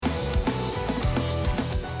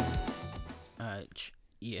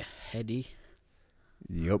Yeah, heady.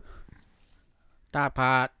 Yup. Thought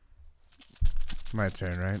pot. My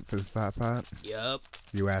turn, right? For the thought pot? Yup.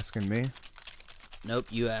 You asking me? Nope,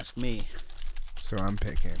 you ask me. So I'm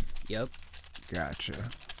picking. Yup. Gotcha.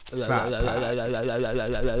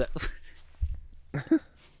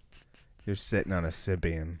 You're sitting on a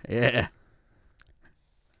Sibian. Yeah.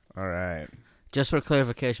 All right. Just for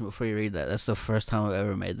clarification before you read that, that's the first time I've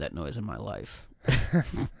ever made that noise in my life.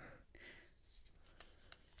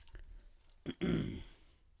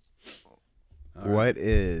 What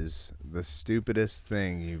is the stupidest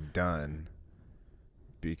thing you've done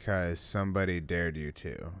because somebody dared you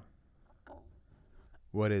to?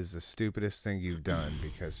 What is the stupidest thing you've done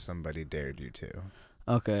because somebody dared you to?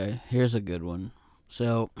 Okay, here's a good one.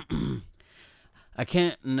 So, I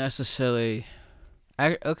can't necessarily...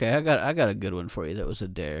 I got a good one for you that was a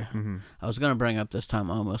dare. Mm-hmm. I was going to bring up this time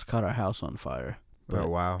I almost caught our house on fire. But, Oh,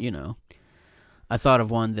 wow. You know, I thought of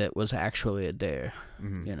one that was actually a dare,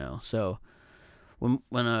 Mm-hmm. you know. So, when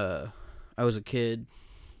I was a kid,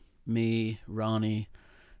 me, Ronnie,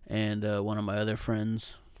 and one of my other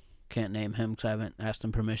friends, can't name him because I haven't asked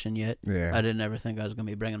him permission yet. Yeah. I didn't ever think I was going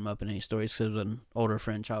to be bringing him up in any stories because he was an older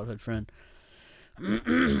friend, childhood friend.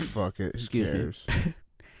 Fuck it. Excuse me. Who cares?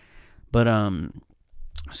 But,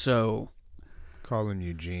 so... Call him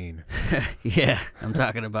Eugene. Yeah, I'm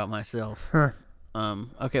talking about myself. Huh.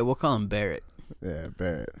 Okay, we'll call him Barrett. Yeah,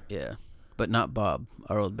 Barrett. Yeah, but not Bob,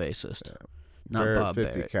 our old bassist. Yeah. Not Barrett Bob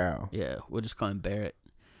 50 Barrett. Cow. Yeah, we'll just call him Barrett.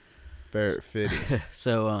 Barrett 50.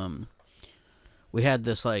 So, we had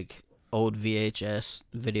this, like, old VHS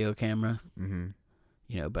video camera, Mm-hmm.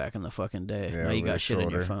 you know, back in the fucking day. Yeah, Now you over got the shit in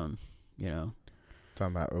your shoulder. phone, you know.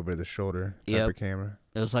 Talking about over the shoulder type Yep. of camera.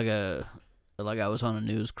 It was like I was on a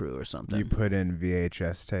news crew or something. You put in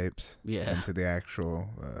VHS tapes Yeah. into the actual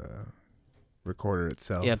recorder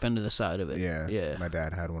itself. Yep, into the side of it. Yeah. Yeah. My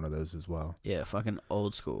dad had one of those as well. Yeah, fucking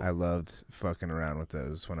old school. I loved fucking around with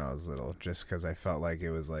those when I was little just because I felt like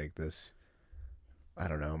it was like this, I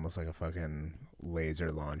don't know, almost like a fucking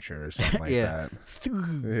laser launcher or something like Yeah.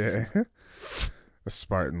 that. Yeah. A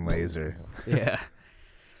Spartan laser. Yeah.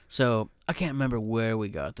 So, I can't remember where we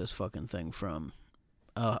got this fucking thing from.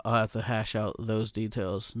 I'll have to hash out those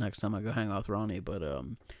details next time I go hang out with Ronnie, but,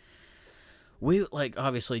 we, like,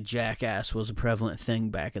 obviously, Jackass was a prevalent thing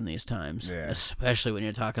back in these times. Yeah. Especially when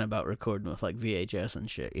you're talking about recording with, like, VHS and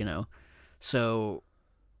shit, you know? So,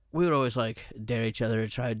 we would always, like, dare each other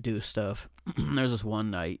to try to do stuff. There's this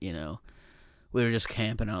one night, you know, we were just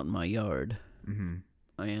camping out in my yard.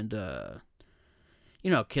 Mm-hmm. And, you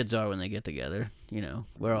know how kids are when they get together, you know?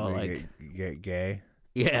 We're all, like... Get gay?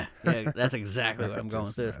 Yeah, that's exactly what I'm going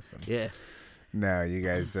with Just this. messing. Yeah, No, you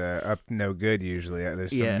guys up no good usually. There's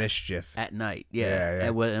some Yeah. mischief. at night. Yeah,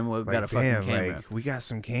 Yeah, yeah. And we've got a Like, fucking damn, camera. like, we got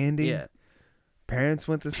some candy? Yeah, Parents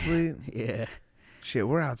went to sleep? yeah, Shit,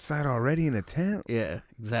 we're outside already in a tent? yeah,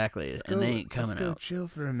 exactly. Let's And go- they ain't coming Let's go out. chill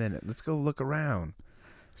for a minute. Let's go look around.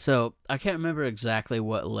 So I can't remember exactly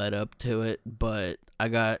what led up to it, but I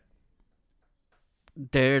got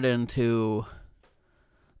dared into,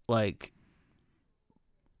 like,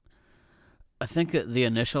 I think that the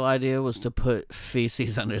initial idea was to put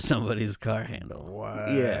feces under somebody's car handle.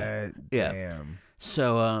 What? Yeah. Yeah. Damn.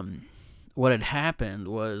 So, what had happened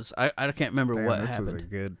was, I can't remember Damn, what this happened. was a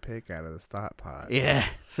good pick out of the thought pot. Yeah,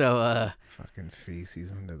 so, Fucking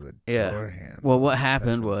feces under the Yeah. door handle. well, what That's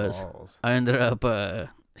happened some was, balls. I ended up,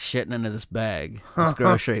 shitting into this bag, this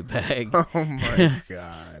grocery bag. Oh my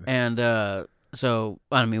god. And, so,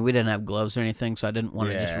 I mean, we didn't have gloves or anything, so I didn't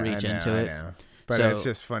want to just reach into it. I know. But So- it's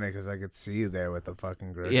just funny because I could see you there with the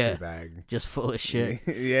fucking grocery Yeah. bag. Just full of shit.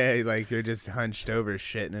 Yeah, like you're just hunched over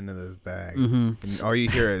shitting into this bag. Mm-hmm. And all you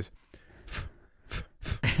hear is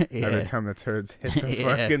every Yeah. time the turds hit the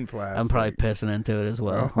Yeah. fucking plastic. I'm probably pissing into it as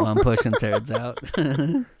well Oh. while I'm pushing turds out.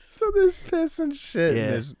 So there's piss and shit Yeah. in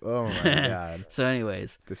this. Oh my god. So,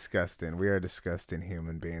 anyways, Disgusting. We are disgusting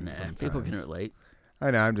human beings nah, sometimes. people can relate. I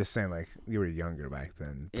know, I'm just saying, like, you were younger back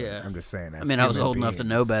then. But Yeah. I'm just saying, I mean, I was old enough to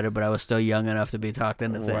know better, but I was still young enough to be talked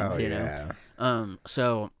into things, Well, you know? yeah.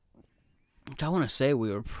 So, I want to say we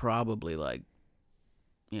were probably, like,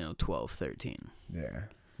 12, 13. Yeah.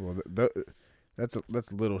 Well,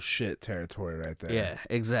 that's little shit territory right there. Yeah,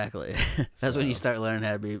 exactly. That's when you So- start learning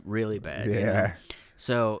how to be really bad. you know? Yeah.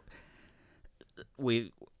 So,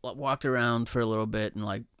 we walked around for a little bit and,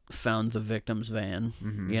 like, found the victim's van,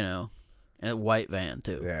 Mhm. you know, and a white van,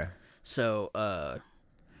 too. Yeah. So,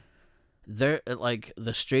 there, like,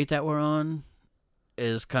 the street that we're on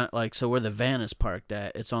is kind of, like, so where the van is parked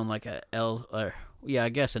at, it's on, like, I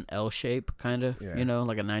guess an L shape, kind of, Yeah. you know,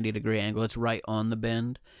 like a 90-degree angle. It's right on the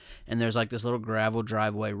bend, and there's like this little gravel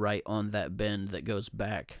driveway right on that bend that goes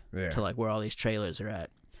back Yeah. to like where all these trailers are at.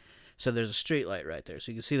 So there's a street light right there,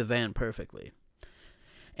 so you can see the van perfectly.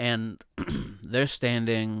 And they're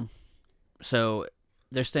standing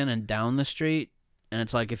down the street, and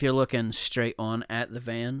it's like if you're looking straight on at the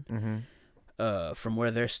van, from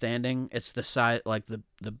where they're standing, it's the side, like the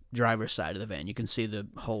driver's side of the van. You can see the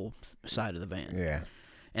whole side of the van. Yeah.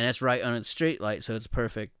 And it's right on its street light, so it's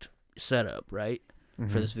perfect setup, right,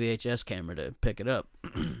 for this VHS camera to pick it up,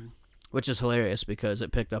 which is hilarious because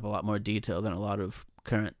it picked up a lot more detail than a lot of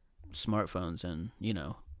current smartphones and, you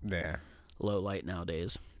know, Yeah. low light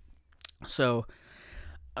nowadays. So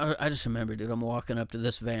I just remember, dude, I'm walking up to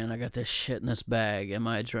this van. I got this shit in this bag, and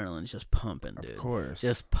my adrenaline's just pumping, dude. Of course.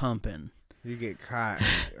 Just pumping. You get caught.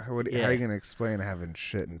 How are Yeah. you gonna explain having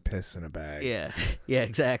shit and piss in a bag? Yeah,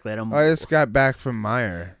 exactly. I just got back from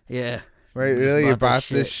Meijer. Yeah. Right, Just really? You bought bought this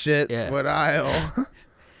this shit? Yeah. What aisle?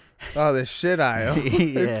 Oh, the shit aisle.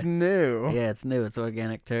 It's new. Yeah, it's new. It's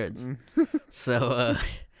organic turds. So,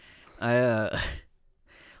 I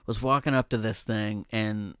was walking up to this thing,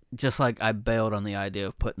 and just like I bailed on the idea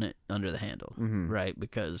of putting it under the handle, right?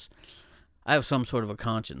 Because I have some sort of a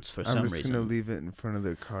conscience for some I'm just reason. gonna leave it in front of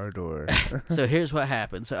their car door. So here's what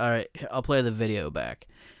happens. All right, I'll play the video back,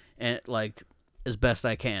 and like as best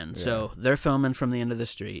I can. Yeah. So they're filming from the end of the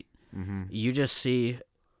street. Mm-hmm. You just see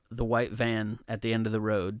the white van at the end of the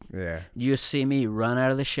road. Yeah. You see me run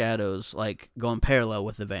out of the shadows, like going parallel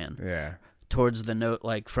with the van Yeah. towards the note,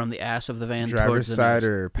 like from the ass of the van Driver's towards the side nose.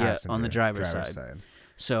 or passenger? Yeah, on the driver's side.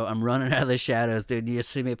 So I'm running out of the shadows, dude. You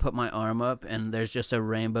see me put my arm up, and there's just a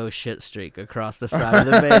rainbow shit streak across the side of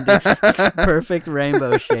the van, dude. Perfect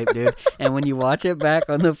rainbow shape, dude. And when you watch it back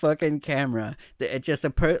on the fucking camera, it's just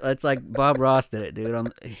it's like Bob Ross did it,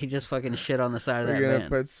 dude. He just fucking shit on the side of that We're gonna van.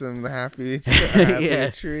 put some happy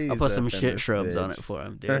Yeah, trees. I'll put some up in shit this shrubs on bitch. it for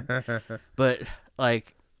him, dude. But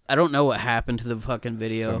like, I don't know what happened to the fucking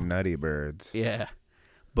video. Some nutty birds. Yeah,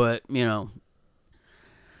 but you know,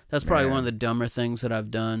 that's probably Man. one of the dumber things that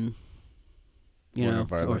I've done. You One know,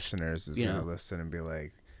 of our or- listeners is you gonna know. listen and be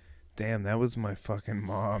like, "Damn, that was my fucking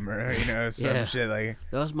mom," or some Yeah. shit like.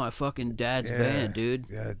 that was my fucking dad's Yeah. van, dude.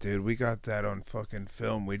 Yeah, dude, we got that on fucking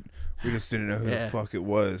film. We just didn't know who Yeah. the fuck it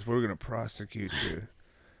was. We're gonna prosecute you.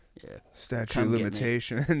 Yeah. Statute Come of get me.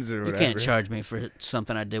 limitations or You whatever. can't charge me for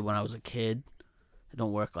something I did when I was a kid. It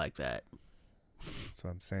don't work like that. That's what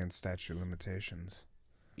I'm saying. Statute of limitations.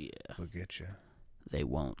 Yeah, They'll get you. they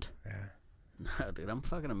won't. Yeah. No, dude, I'm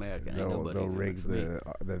fucking American. Ain't They'll nobody coming rig for me.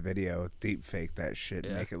 the video, deep fake that shit,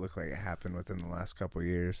 and Yeah. make it look like it happened within the last couple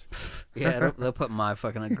years. Yeah, they'll put my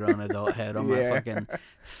fucking grown adult head on my Yeah. fucking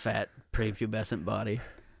fat prepubescent body.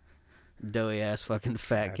 Doughy ass fucking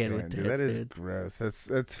fat God kid damn, with dude, tits, that is dude. gross.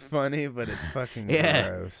 That's funny, but it's fucking Yeah.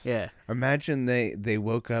 gross. Yeah. Imagine they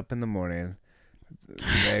woke up in the morning.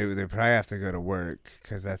 They probably have to go to work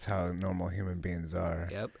because that's how normal human beings are.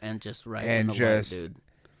 Yep, and just right And in the just- light, dude.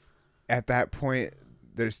 At that point,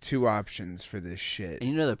 there's two options for this shit. And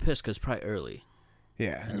you know they're pissed because it's probably early.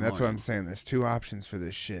 Yeah, in and the that's what I'm morning. saying. There's two options for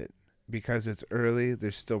this shit. Because it's early,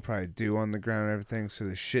 there's still probably dew on the ground and everything, so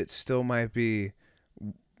the shit still might be,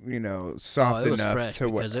 soft it was enough fresh to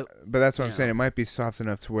where. because it- But that's what I'm you saying. know. It might be soft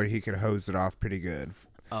enough to where he could hose it off pretty good.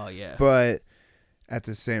 Oh yeah. But at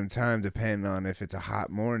the same time, depending on if it's a hot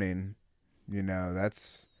morning,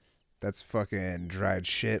 that's fucking dried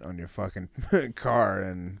shit on your fucking car,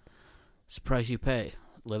 and It's the price you pay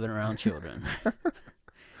living around children.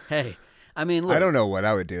 Hey, I mean, look. I don't know what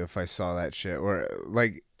I would do if I saw that shit, or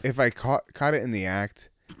like if I caught it in the act.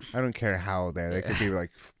 I don't care how old they could be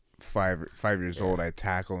like 5 years old. I'd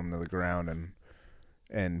tackle them to the ground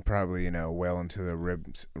and probably wail into the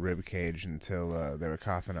rib cage until they were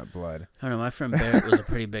coughing up blood. I don't know. My friend Barrett was a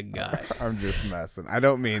pretty big guy. I'm just messing. I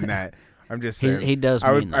don't mean that. I'm just saying. He does I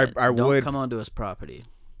mean would. that. I Don't would. come onto his property.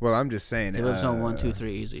 Well, I'm just saying. He lives on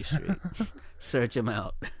 123 Easy Street. Search him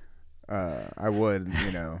out. I would.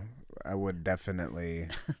 I would definitely.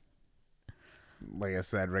 Like I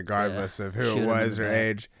said, regardless of who Shoot it him in was the or back.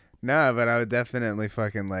 age. No, but I would definitely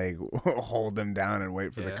fucking like hold them down and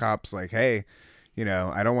wait for the Yeah. cops. Like, hey,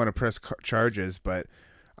 I don't want to press charges, but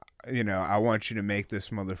I want you to make this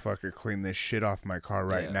motherfucker clean this shit off my car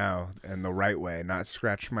right Yeah. now and the right way, not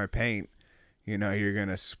scratch my paint. You're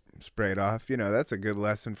gonna spray it off. That's a good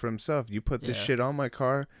lesson for himself. You put this Yeah. shit on my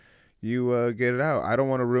car, you get it out. I don't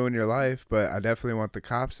want to ruin your life, but I definitely want the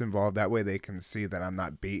cops involved. That way they can see that I'm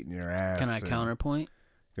not beating your ass. Can I and- counterpoint?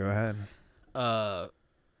 Go ahead.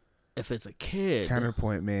 If it's a kid.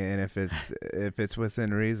 Counterpoint me, and if it's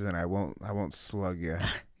within reason, I won't slug you.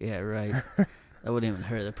 Yeah, right. That wouldn't even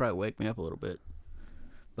hurt. That'd probably wake me up a little bit.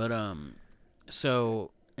 But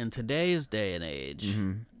so in today's day and age,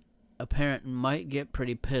 Mm-hmm. a parent might get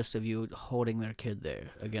pretty pissed of you holding their kid there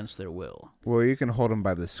against their will. Well, you can hold them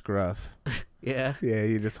by the scruff. Yeah. Yeah,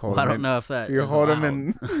 you just hold Well, I them. don't know if that. You is hold them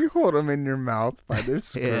allowed. you hold them in your mouth by their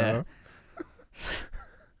scruff. Yeah.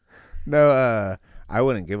 No, I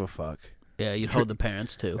wouldn't give a fuck. Yeah, you'd hold the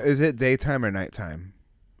parents too. Is it daytime or nighttime?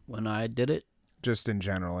 When I did it, Just in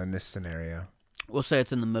general in this scenario. we'll say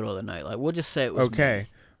it's in the middle of the night. Like we'll just say it was Okay.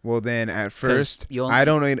 me. Well, then at first, you'll- I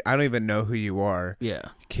don't even know who you are. Yeah.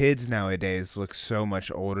 Kids nowadays look so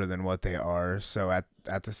much older than what they are. So at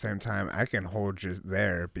the same time, I can hold you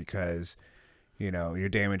there because, you're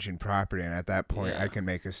damaging property, and at that point, Yeah. I can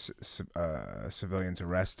make a civilian's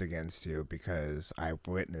arrest against you because I've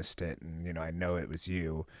witnessed it, and I know it was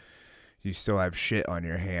you. You still have shit on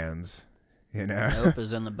your hands, Nope,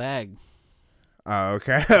 is in the bag. Oh,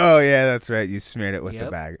 okay. Oh, yeah, that's right. You smeared it with the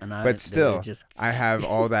Yep, bag. and But still, they just- I have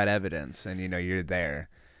all that evidence, and you're there,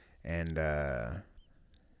 and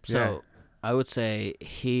So I would say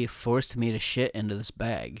he forced me to shit into this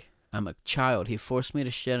bag. I'm a child. He forced me to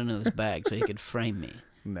shit into this bag so he could frame me.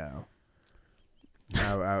 no,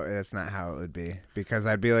 that's not how it would be. Because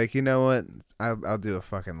I'd be like, you know what? I'll do a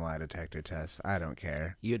fucking lie detector test. I don't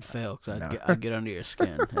care. You'd fail because No. I'd get under your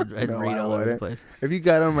skin. I'd No, read I all over the wouldn't. place. If you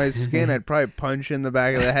got on my skin, I'd probably punch you in the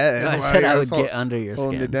back of the head. No, I while said you I was would get under your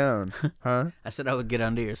holding it skin. down, huh? I said I would get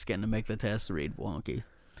under your skin to make the test read wonky.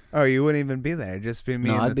 Oh, you wouldn't even be there. It'd just be me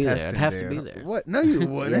No, and I'd the be there. testing I'd have to dude. be there. What? No, you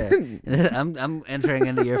wouldn't. I'm entering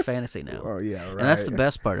into your fantasy now. Oh, yeah, right. And that's the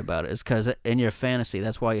best part about it is because in your fantasy,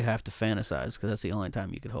 that's why you have to fantasize because that's the only time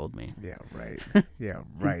you could hold me. Yeah, right. Yeah,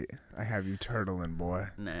 right. I have you turtling, boy.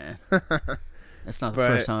 Nah. That's not the But-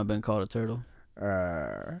 first time I've been called a turtle.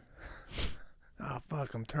 Oh,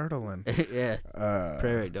 fuck, I'm turtling. Yeah.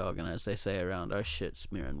 Prairie dogging, as they say around our shit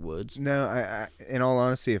smearing woods. No, I in all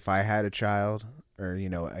honesty, if I had a child or,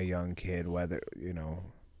 a young kid, whether,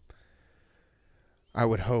 I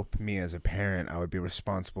would hope me as a parent, I would be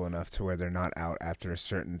responsible enough to where they're not out after a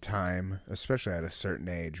certain time, especially at a certain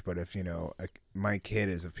age. But if, my kid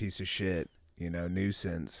is a piece of shit,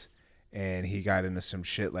 nuisance, and he got into some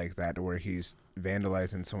shit like that to where he's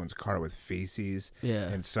vandalizing someone's car with feces, Yeah.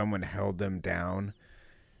 and someone held them down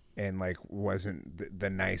and wasn't the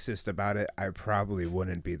nicest about it, I probably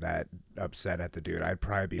wouldn't be that upset at the dude. I'd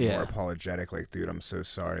probably be more apologetic, like, dude, I'm so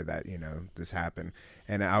sorry that this happened.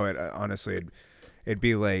 And I would honestly, it'd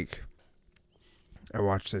be like, I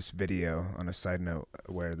watched this video on a side note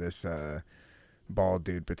where this bald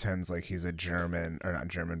dude pretends like he's a German, or not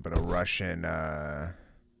German, but a Russian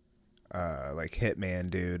like hitman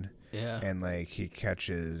dude. Yeah. And he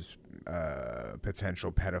catches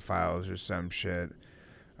potential pedophiles or some shit.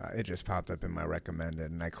 It just popped up in my recommended,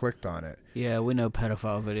 and I clicked on it. Yeah, we know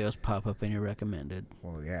pedophile videos pop up in your recommended.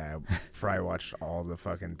 Well, yeah, I probably watched all the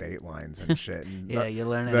fucking Datelines and shit. And Yeah, you're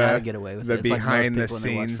learning how to get away with the it. It's like most behind the people when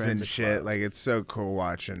they watch scenes and Forensic shit. Files. Like, it's so cool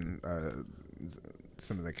watching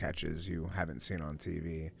some of the catches you haven't seen on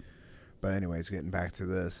TV. But anyways, getting back to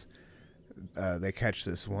this, they catch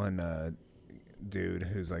this one dude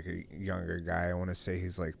who's like a younger guy. I want to say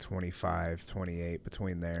he's like 25, 28,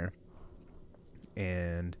 between there.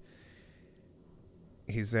 And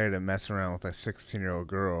he's there to mess around with a 16-year-old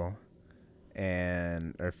girl,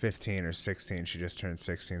 or 15 or 16. She just turned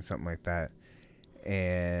 16, something like that.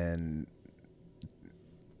 And,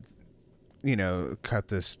 cut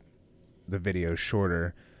the video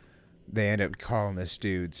shorter. They end up calling this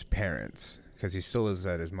dude's parents because he still lives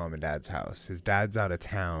at his mom and dad's house. His dad's out of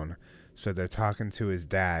town, so they're talking to his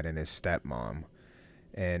dad and his stepmom.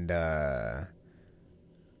 And,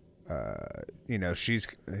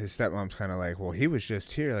 his stepmom's kind of like, well, he was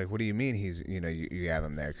just here. Like, what do you mean he's, you have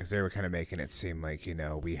him there? Because they were kind of making it seem like,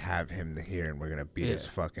 we have him here and we're going to beat his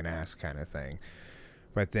fucking ass kind of thing.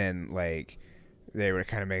 But then, they were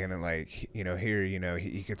kind of making it like, here,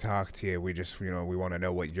 he could talk to you. We just, we want to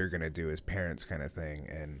know what you're going to do as parents kind of thing.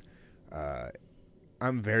 And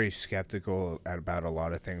I'm very skeptical about a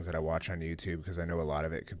lot of things that I watch on YouTube because I know a lot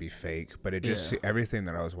of it could be fake. But it just, everything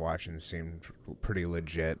that I was watching seemed pretty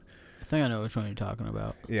legit. I think I know which one you're talking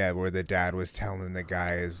about. Yeah, where the dad was telling the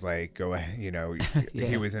guys, like, go ahead,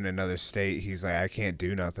 he was in another state. He's like, I can't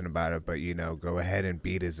do nothing about it, but, go ahead and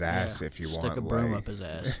beat his ass if you want. Stick a broom up his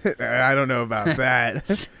ass. I don't know about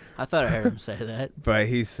that. I thought I heard him say that. But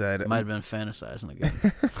he said... Might have been fantasizing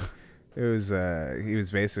again. It was, he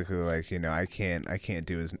was basically like, I can't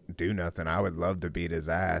do nothing. I would love to beat his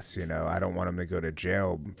ass, I don't want him to go to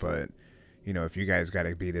jail, but... you know, if you guys got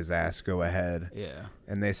to beat his ass, go ahead. Yeah.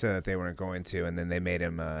 And they said that they weren't going to, and then they made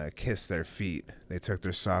him kiss their feet. They took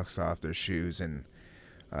their socks off, their shoes, and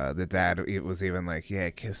the dad was even like, yeah,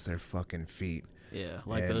 kiss their fucking feet. Yeah,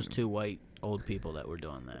 like those two white old people that were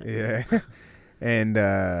doing that. Yeah. And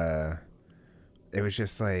it was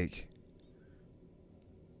just like,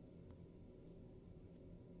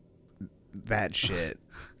 that shit.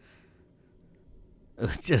 It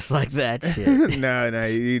was just like that shit. No,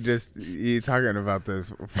 you talking about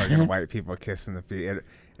those fucking white people kissing the feet. It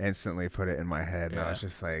instantly put it in my head, and I was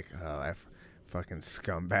just like, oh, fucking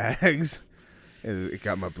scumbags. It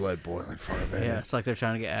got my blood boiling for a minute. Yeah, it's like they're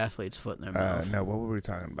trying to get athlete's foot in their mouth. No, what were we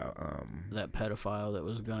talking about? That pedophile that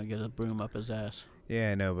was gonna get a broom up his ass.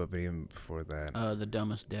 Yeah, I know, but even before that. The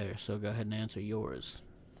dumbest dare. So go ahead and answer yours.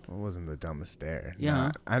 What wasn't the dumbest dare? Yeah.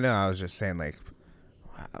 No, I know. I was just saying, like,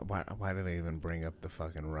 why did I even bring up the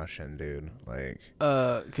fucking Russian dude? Like,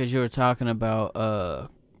 because you were talking about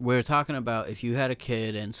we were talking about if you had a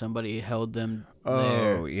kid and somebody held them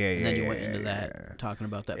there, and then you went into that, talking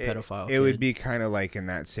about that pedophile It kid. would be kind of like in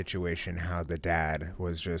that situation how the dad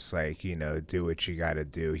was just like, you know, do what you got to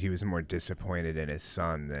do. He was more disappointed in his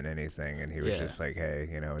son than anything, and he was just like, hey,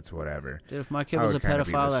 you know, it's whatever. Dude, if my kid was a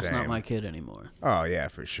pedophile, that's not my kid anymore. Oh, yeah,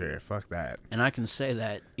 for sure. Fuck that. And I can say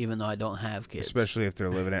that even though I don't have kids. Especially if they're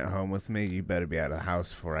living at home with me, you better be out of the house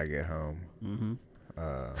before I get home. Mm-hmm.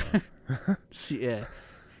 Yeah.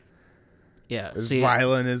 Yeah, as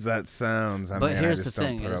violent as that sounds, I mean, here's I just the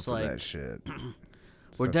thing, don't put up like, with that shit.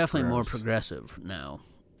 We're definitely more progressive now,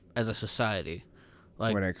 as a society.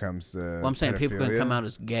 Like when it comes to, well, I'm saying people can come out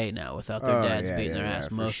as gay now without their dads beating their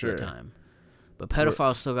ass most of the time. But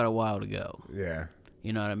pedophiles still got a while to go. Yeah.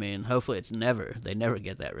 You know what I mean? Hopefully they never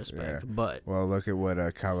get that respect. Yeah. But well, look at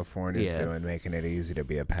what California's doing, making it easy to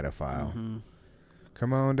be a pedophile. Mm-hmm.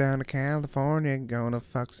 Come on down to California, gonna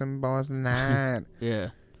fuck some boys tonight. Yeah.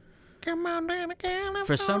 Come on down to California.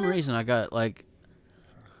 For some reason, I got like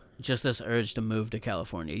just this urge to move to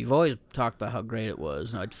California. You've always talked about how great it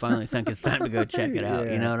was, and I finally think it's time to go check it out.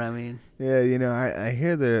 You know what I mean? Yeah, you know, I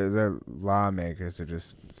hear the lawmakers are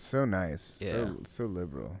just so nice, so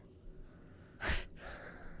liberal.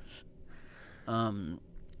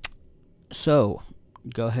 So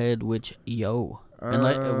go ahead, and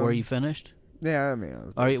were you finished? Yeah, I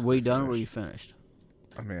mean, Were you done or were you finished?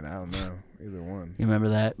 I mean, I don't know. Either one. You remember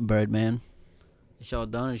that, Birdman? Is y'all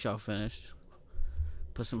done or is y'all finished?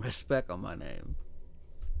 Put some respect on my name.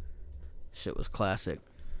 Shit was classic.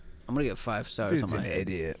 I'm gonna get 5 stars Dude's on my an head.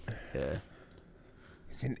 idiot. Yeah.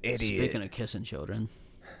 He's an idiot. Speaking of kissing children.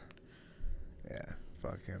 Yeah,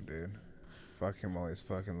 fuck him, dude. Fuck him while he's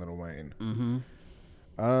fucking Lil Wayne.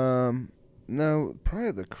 Mm-hmm. No,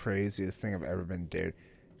 probably the craziest thing I've ever been dared.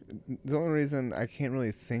 The only reason I can't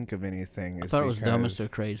really think of anything is I thought it was dumbest or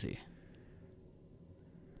crazy.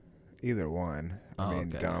 Either one. I mean,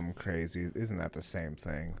 okay. dumb, crazy. Isn't that the same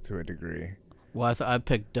thing to a degree? Well, I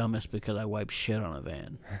picked dumbest because I wiped shit on a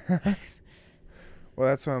van. Well,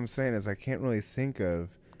 that's what I'm saying is I can't really think of.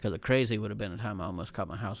 Because the crazy would have been the time I almost caught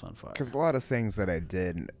my house on fire. Because a lot of things that I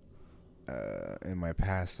did in my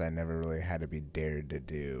past, I never really had to be dared to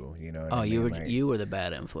do. You know what I mean? You were the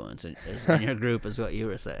bad influence in your group is what you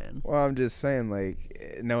were saying. Well, I'm just saying,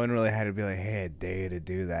 like, no one really had to be like, hey, I dare you to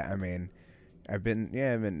do that. I mean, I've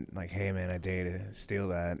been like, hey, man, I dare you to steal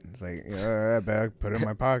that. It's like, you know, all right, back, put it in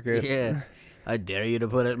my pocket. Yeah. I dare you to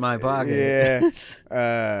put it in my pocket.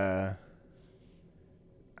 Yeah.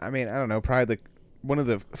 I mean, I don't know, probably one of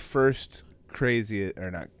the first craziest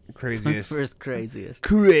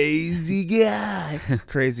crazy guy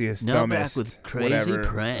craziest now dumbest back with crazy whatever,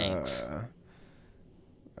 pranks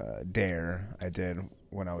dare I did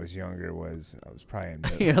when I was younger was I was probably in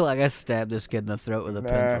you're like I stabbed this kid in the throat with a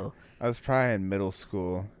pencil. I was probably in middle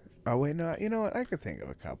school. Oh wait, no, you know what, I could think of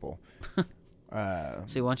a couple.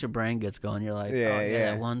 See, once your brain gets going, you're like,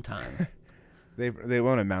 yeah, one time. they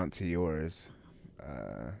won't amount to yours.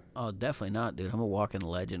 Oh, definitely not, dude. I'm a walking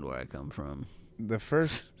legend where I come from. The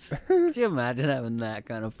first... Could you imagine having that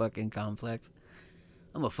kind of fucking complex?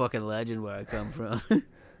 I'm a fucking legend where I come from.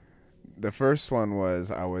 The first one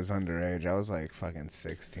was I was underage. I was like fucking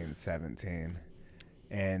 16, 17.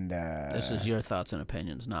 And... this is your thoughts and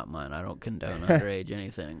opinions, not mine. I don't condone underage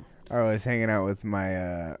anything. I was hanging out with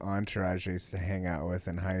my entourage I used to hang out with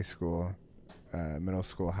in high school, middle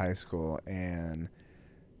school, high school, and...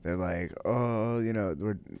 They're like, oh, you know,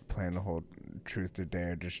 we're playing the whole truth or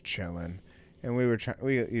dare, just chilling. And we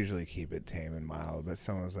usually keep it tame and mild, but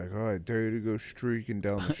someone was like, oh, I dare you to go streaking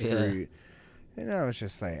down the street. Yeah. And I was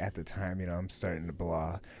just like, at the time, you know, I'm starting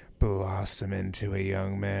to blossom into a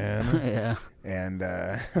young man. Yeah. And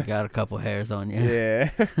got a couple hairs on you. Yeah.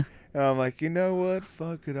 And I'm like, you know what?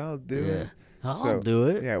 Fuck it, I'll do Yeah. it. I'll do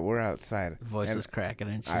it. Yeah, we're outside. Voices cracking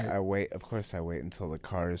and shit. I wait. Of course, I wait until the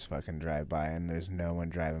cars fucking drive by, and there's no one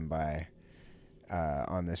driving by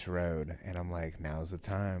on this road. And I'm like, now's the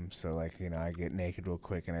time. So, like, you know, I get naked real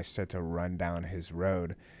quick, and I start to run down his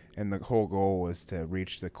road. And the whole goal was to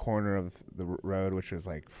reach the corner of the road, which was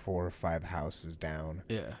like 4 or 5 houses down.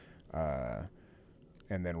 Yeah.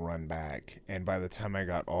 And then run back. And by the time I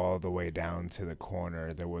got all the way down to the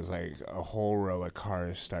corner, there was like a whole row of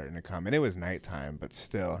cars starting to come. And it was nighttime, but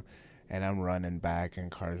still. And I'm running back,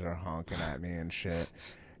 and cars are honking at me and shit.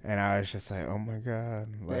 And I was just like, oh my God.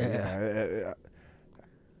 Like, Yeah.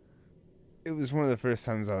 It was one of the first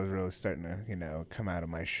times I was really starting to, you know, come out of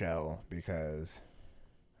my shell because,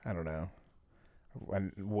 I don't know, I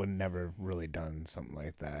would never really done something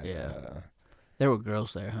like that. Yeah. There were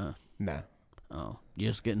girls there, huh? No. Oh, you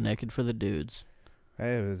just getting naked for the dudes.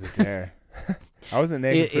 It was a dare. I wasn't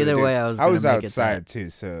naked. Either way, I was outside too,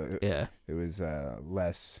 so yeah, it was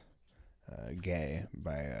less gay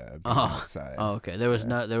by being Oh. outside. Oh, okay. There was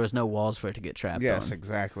no walls for it to get trapped Yes, on.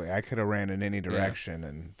 exactly. I could have ran in any direction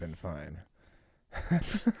and been fine.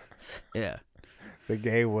 Yeah. The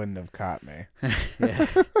gay wouldn't have caught me. Yeah.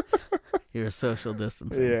 You're social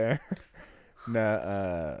distancing. Yeah.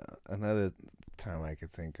 No. Another time I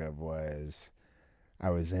could think of was I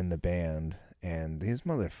was in the band, and these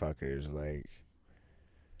motherfuckers, like,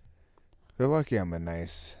 they're lucky I'm a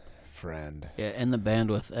nice friend. Yeah, in the band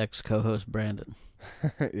with ex-co-host Brandon.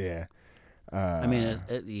 Yeah. I mean,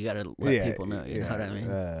 you got to let people know. You know what I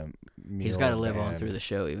mean? He's got to live on through the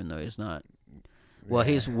show, even though he's not. Well,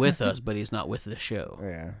 he's with us, but he's not with the show.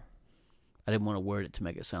 Yeah. I didn't want to word it to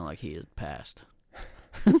make it sound like he had passed.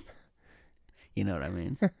 You know what I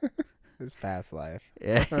mean? His past life.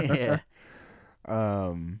 Yeah.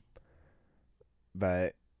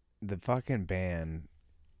 But the fucking band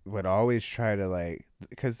would always try to, like,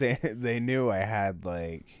 because they knew I had,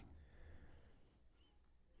 like,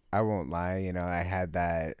 I won't lie, you know, I had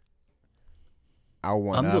that I'll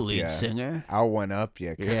one I'm up the lead ya. singer. I'll one up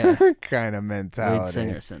you Yeah. kind of mentality. Lead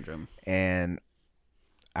singer syndrome. And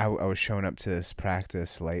I was showing up to this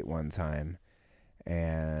practice late one time,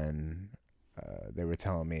 and they were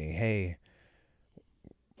telling me, hey,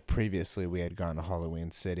 previously we had gone to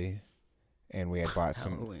Halloween City, and we had bought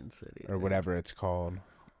some Halloween City. or whatever it's called,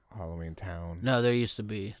 Halloween Town. No, there used to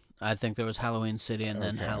be. I think there was Halloween City and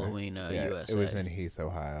then Okay. Halloween USA. It was in Heath,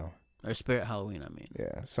 Ohio. Or Spirit Halloween, I mean.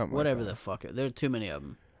 Yeah, something Whatever like the that. fuck. There are too many of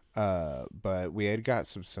them. But we had got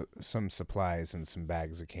some supplies and some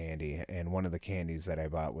bags of candy, and one of the candies that I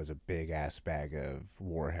bought was a big ass bag of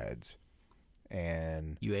Warheads.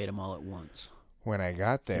 And You ate them all at once. when I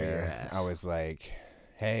got Through your there, ass. I was like,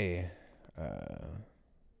 "Hey,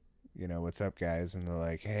 you know, what's up, guys?" And they're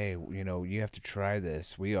like, "Hey, you know, you have to try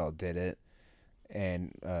this. We all did it."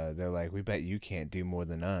 And they're like, "We bet you can't do more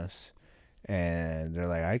than us." And they're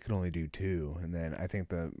like, "I could only do 2." And then I think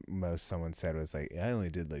the most someone said was like, "I only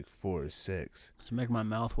did like 4 or 6." To make my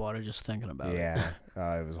mouth water just thinking about Yeah,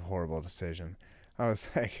 it was a horrible decision. I was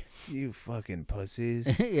like, "You fucking pussies."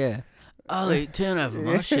 it. Yeah. I'll eat 10 of them.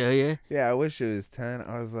 I'll show you. Yeah, I wish it was 10.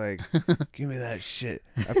 I was like, "Give me that shit."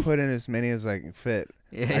 I put in as many as I can fit.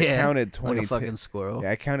 Yeah. I counted Like 22. a fucking squirrel.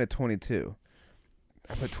 Yeah, I counted 22.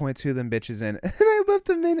 I put 22 of them bitches in, and I left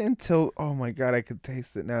them in until, oh my God, I could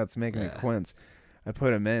taste it now. It's making me quince. I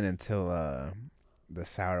put them in until the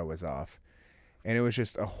sour was off. And it was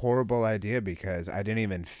just a horrible idea because I didn't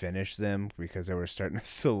even finish them because they were starting to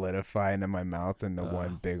solidify into my mouth into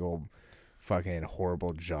one big old fucking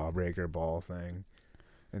horrible jawbreaker ball thing.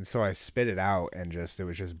 And so I spit it out, and it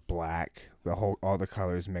was just black. All the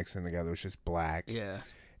colors mixing together was just black. Yeah.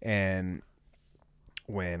 And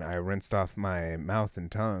when I rinsed off my mouth and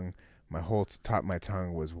tongue, my whole top of my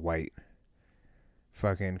tongue was white.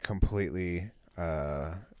 Fucking completely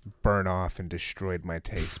burn off and destroyed my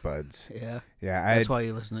taste buds. Yeah. Yeah, That's why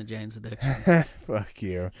you listen to Jane's Addiction. Fuck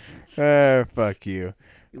you. Fuck you.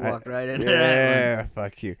 You walk right into that one. Yeah,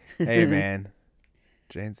 fuck you. Hey, man.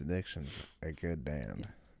 Jane's Addiction's a good band.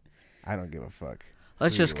 I don't give a fuck.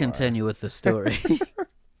 Let's who just you continue with the story.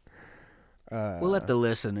 are. We'll let the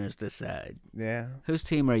listeners decide. Yeah. Whose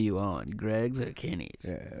team are you on, Greg's or Kenny's?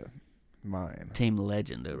 Yeah. Mine. Team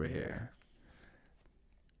Legend over here.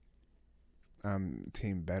 I'm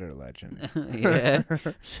Team Better Legend. Yeah.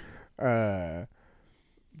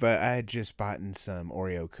 But I had just bought some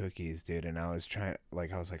Oreo cookies, dude, and I was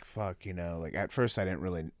like, fuck, you know, like at first I didn't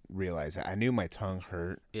really realize it. I knew my tongue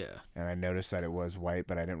hurt. Yeah. And I noticed that it was white,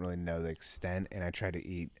 but I didn't really know the extent. And I tried to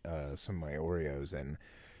eat some of my Oreos and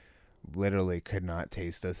literally could not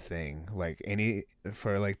taste a thing.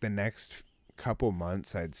 For the next couple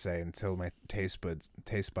months, I'd say, until my taste buds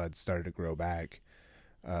started to grow back,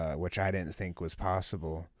 which I didn't think was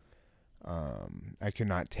possible. I could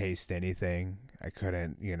not taste anything. I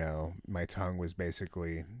couldn't, my tongue was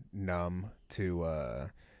basically numb to,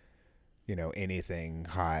 anything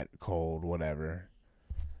hot, cold, whatever.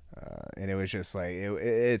 And it was just like,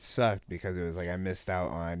 it sucked because it was like I missed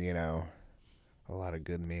out on, a lot of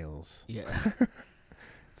good meals. Yeah.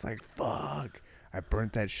 It's like, fuck. I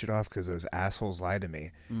burnt that shit off because those assholes lied to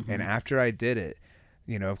me. Mm-hmm. And after I did it,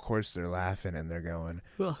 of course they're laughing and they're going,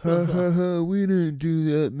 ha ha ha, we didn't do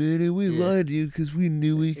that, man. We lied to you because we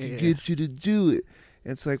knew we could get you to do it.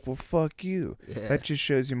 And it's like, well, fuck you. Yeah. That just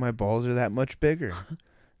shows you my balls are that much bigger.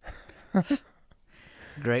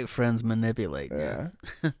 Great friends manipulate. Yeah.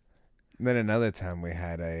 Then another time we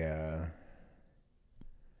had a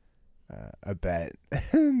bet.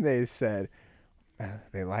 They said,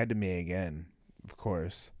 they lied to me again, of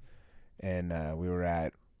course. And we were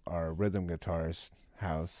at our rhythm guitarist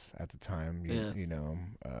house at the time. You know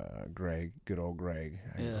him, Greg, good old Greg.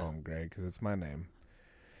 I can call him Greg because it's my name.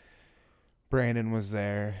 Brandon was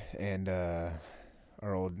there, and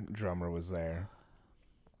our old drummer was there.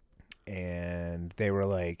 And they were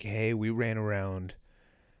like, hey, we ran around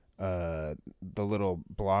the little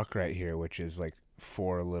block right here, which is like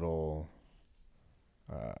 4 little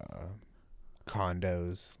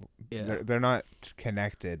condos. Yeah. They're not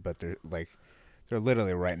connected, but they're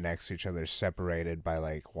literally right next to each other, separated by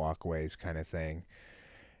like walkways kind of thing.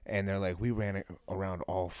 And they're like, we ran around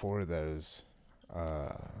all 4 of those,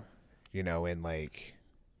 in like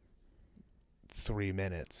 3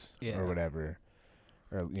 minutes or whatever,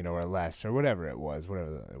 or or less, or whatever it was,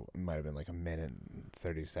 it might have been like 1 minute and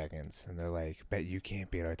 30 seconds. And they're like, bet you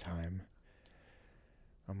can't beat our time.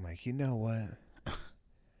 I'm like, you know what?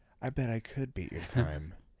 I bet I could beat your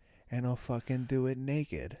time, and I'll fucking do it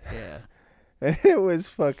naked. Yeah. And it was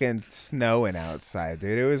fucking snowing outside,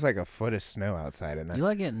 dude. It was like a foot of snow outside. And You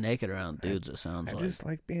like getting naked around dudes, it sounds I like. just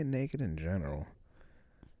like being naked in general.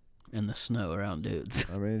 In the snow around dudes.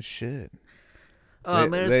 I mean, shit. Oh,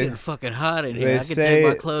 man, it's getting fucking hot in here. I can take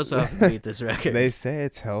my clothes off and beat this record. They say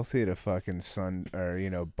it's healthy to fucking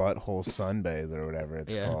butthole sunbathe or whatever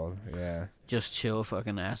it's called. Yeah. Just chill,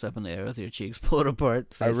 fucking ass up in the air with your cheeks pulled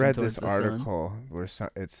apart. I read this article where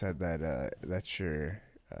it said that that's your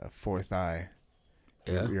fourth eye.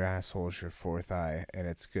 Yeah. Your asshole's your fourth eye, and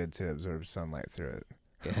it's good to absorb sunlight through it.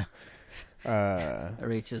 Yeah. It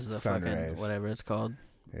reaches the sun fucking rays. Whatever it's called.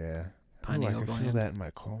 Yeah. Pineal I can gland. feel that in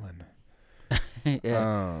my colon.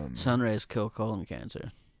 Yeah. Sun rays kill colon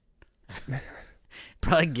cancer.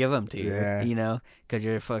 Probably give them to you, because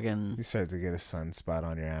you're fucking... You start to get a sunspot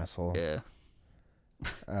on your asshole. Yeah.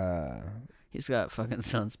 He's got fucking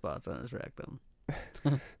sunspots on his rectum.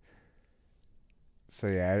 So,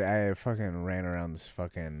 yeah, I fucking ran around this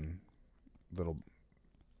fucking little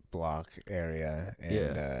block area,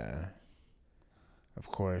 and, of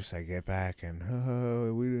course, I get back, and,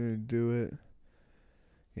 we didn't do it.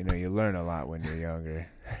 You learn a lot when you're younger.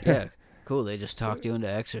 Yeah, cool. They just talked you into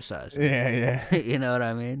exercise. Yeah. You know what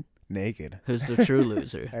I mean? Naked. Who's the true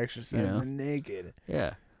loser? Exercising naked.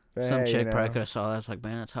 Yeah. But some chick probably could have saw that. It's like,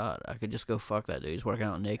 man, it's hot. I could just go fuck that dude. He's working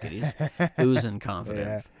out naked. He's oozing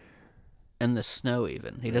confidence. In the snow,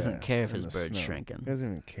 even. He doesn't care if his bird's shrinking. He doesn't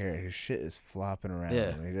even care. His shit is flopping around.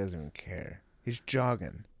 Yeah. And he doesn't even care. He's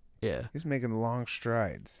jogging. Yeah. He's making long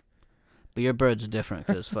strides. But your bird's different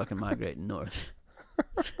because it's fucking migrating north.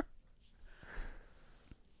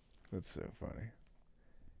 That's so funny.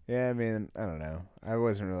 Yeah, I mean, I don't know. I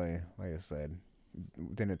wasn't really, like I said,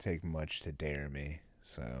 didn't take much to dare me.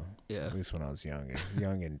 So, at least when I was younger.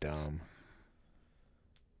 Young and dumb.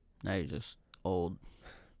 Now you're just old.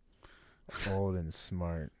 Old and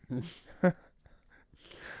smart.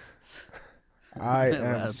 I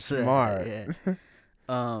am smart.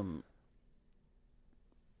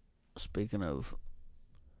 Speaking of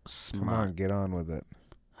smart. Come on, get on with it.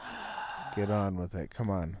 Get on with it. Come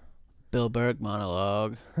on. Bill Burr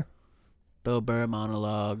monologue. Bill Burr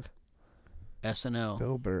monologue. SNL.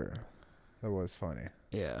 Bill Burr. That was funny.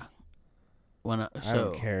 Yeah. I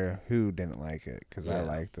don't care who didn't like it, because I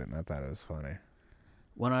liked it and I thought it was funny.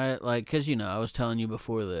 When because I was telling you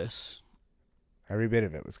before this. Every bit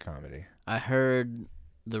of it was comedy. I heard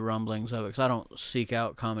the rumblings of it, because I don't seek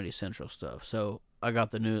out Comedy Central stuff. So I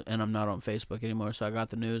got the news, and I'm not on Facebook anymore, so I got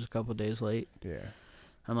the news a couple days late. Yeah.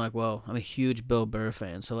 I'm like, well, I'm a huge Bill Burr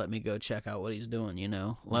fan, so let me go check out what he's doing,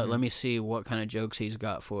 Mm-hmm. Let me see what kind of jokes he's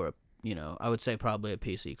got for, I would say probably a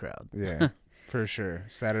PC crowd. Yeah, for sure.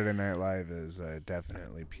 Saturday Night Live is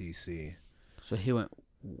definitely PC. So he went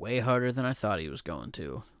way harder than I thought he was going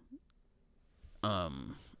to.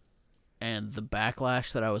 And the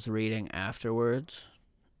backlash that I was reading afterwards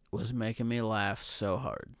was making me laugh so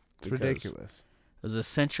hard. It's ridiculous. It was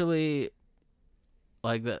essentially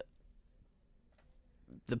like the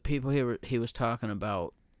people he was talking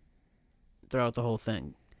about throughout the whole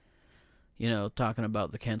thing. You know, talking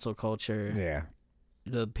about the cancel culture, Yeah,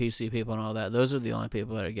 the PC people and all that. Those are the only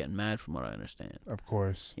people that are getting mad from what I understand. of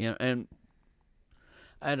course. You know, and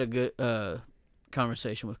I had a good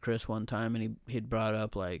conversation with Chris one time, and he'd brought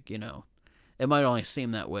up, like, you know, it might only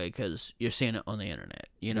seem that way because you're seeing it on the internet.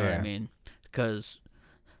 You know what I mean? Because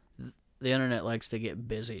the internet likes to get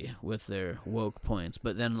busy with their woke points.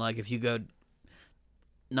 But then, like, if you go,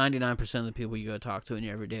 99% of the people you go talk to in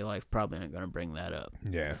your everyday life probably aren't going to bring that up.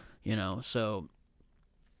 Yeah. You know, so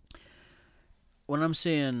when I'm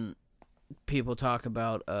seeing people talk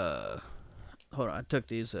about, hold on, I took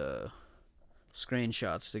these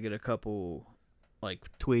screenshots to get a couple, like,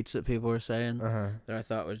 tweets that people were saying that I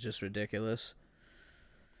thought was just ridiculous.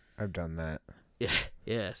 I've done that.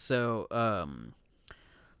 Yeah. So,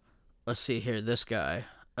 let's see here. This guy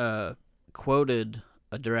quoted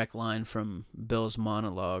a direct line from Bill's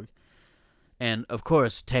monologue, and of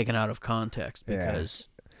course taken out of context because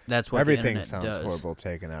that's what everything the internet sounds does. Horrible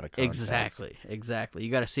taken out of context. Exactly.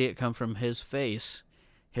 You got to see it come from his face,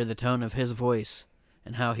 hear the tone of his voice,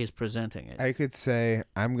 and how he's presenting it. I could say,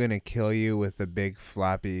 I'm going to kill you with a big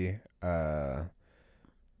floppy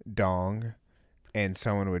dong, and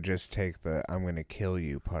someone would just take the I'm going to kill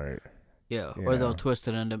you part. Yeah, or they'll twist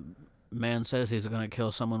it into man says he's going to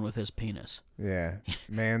kill someone with his penis. Yeah.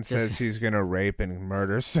 Man says he's going to rape and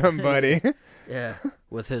murder somebody. Yeah,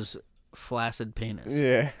 with his flaccid penis.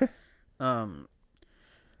 Yeah.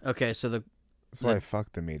 Okay, so that's why I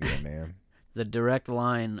fuck the media, man. The direct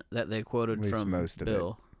line that they quoted from most of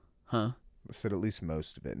Bill. Huh? Said at least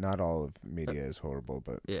most of it. Not all of media is horrible,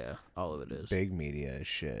 but yeah, all of it is. Big media is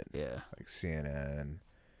shit. Yeah. Like CNN,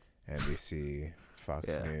 NBC, Fox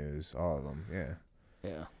News, all of them. Yeah.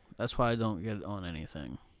 Yeah. That's why I don't get on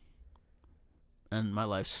anything. And my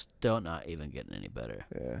life's still not even getting any better.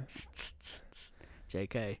 Yeah.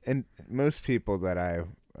 JK. And most people that I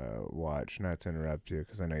watch, not to interrupt you,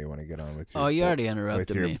 because I know you want to get on with your... Oh, you already interrupted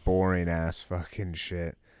with your me. boring ass fucking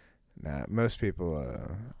shit. Nah, most people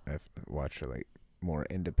I watch are like more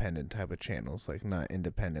independent type of channels, like not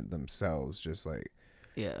independent themselves, just like...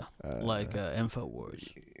 Yeah, like InfoWars.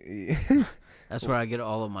 Yeah. That's where I get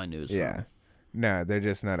all of my news from. No, they're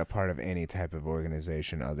just not a part of any type of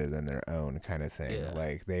organization other than their own kind of thing. Yeah.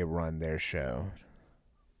 Like, they run their show.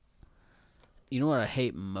 You know what I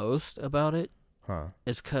hate most about it? Huh.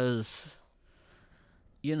 It's because,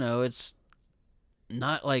 you know, it's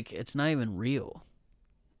not even real.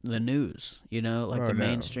 The news, you know, like the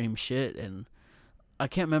mainstream shit. And I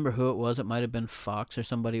can't remember who it was. It might have been Fox or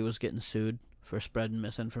somebody was getting sued for spreading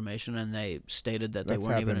misinformation, and they stated that they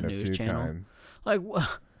weren't even a news channel. Time. Like,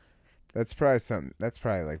 what? That's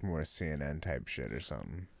probably like more CNN type shit or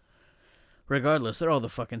something. Regardless, they're all the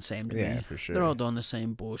fucking same to me. Yeah, for sure. They're all doing the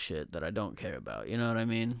same bullshit that I don't care about. You know what I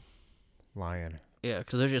mean? Lying. Yeah,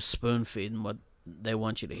 because they're just spoon feeding what they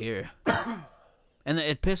want you to hear. And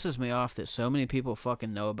it pisses me off that so many people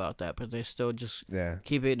fucking know about that, but they still just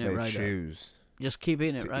keep eating it right up. They choose. Just keep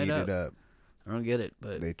eating it right up. Eat it up. I don't get it,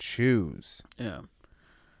 but they choose. Yeah.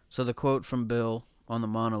 So the quote from Bill on the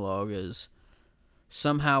monologue is,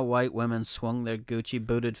 "Somehow white women swung their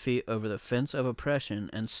Gucci-booted feet over the fence of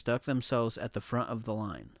oppression and stuck themselves at the front of the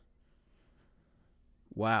line."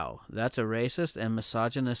 Wow, that's a racist and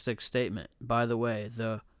misogynistic statement. By the way,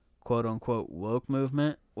 the quote-unquote woke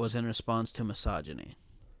movement was in response to misogyny.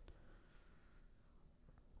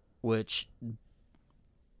 Which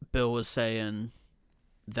Bill was saying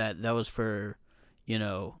that was for, you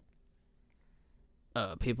know,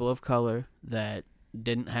 people of color that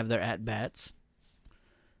didn't have their at-bats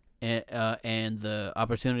and the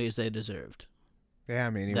opportunities they deserved. Yeah,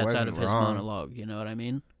 I mean, he That's wasn't out of his wrong. monologue, you know what I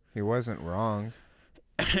mean? He wasn't wrong.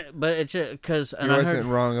 But it's because... He wasn't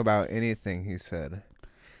wrong about anything he said.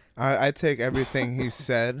 I take everything he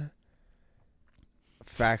said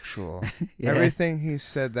factual. Everything he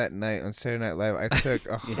said that night on Saturday Night Live, I took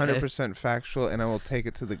 100% factual, and I will take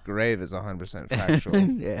it to the grave as 100% factual.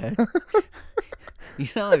 Yeah. You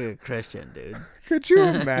sound like a Christian, dude. Could you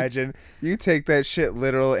imagine? You take that shit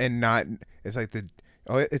literal and not... It's like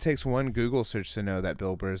it takes one Google search to know that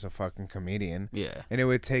Bill Burr is a fucking comedian. Yeah. And it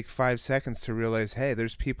would take 5 seconds to realize, hey,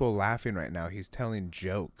 there's people laughing right now. He's telling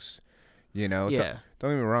jokes. You know? Yeah.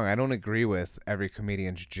 Don't get me wrong. I don't agree with every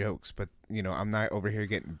comedian's jokes, but, you know, I'm not over here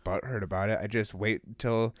getting butthurt about it. I just wait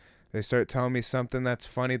until they start telling me something that's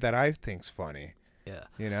funny that I think's funny. Yeah.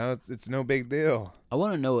 You know, it's no big deal. I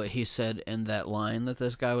want to know what he said in that line that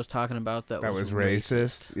this guy was talking about that was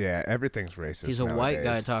racist. Yeah, everything's racist. He's a white guy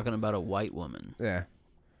nowadays. talking about a white woman. Yeah.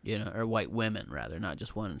 You know, or white women, rather, not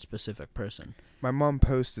just one specific person. My mom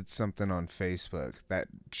posted something on Facebook that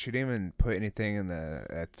she didn't even put anything in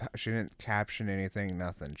she didn't caption anything,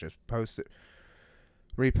 nothing. Just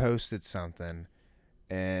reposted something,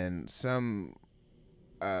 and some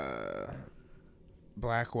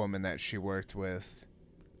black woman that she worked with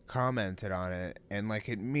commented on it, and like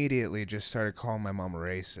immediately just started calling my mom a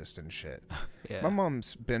racist and shit. Yeah. My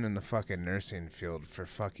mom's been in the fucking nursing field for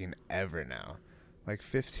fucking ever now. Like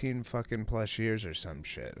 15 fucking plus years or some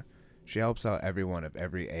shit. She helps out everyone of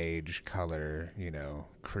every age, color, you know,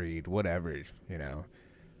 creed, whatever, you know.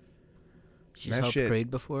 She's helped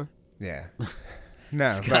Creed before? Yeah.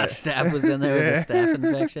 No, Scott Stapp was in there with a staph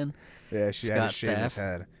infection. Yeah, she had to shave his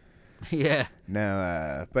head. Yeah.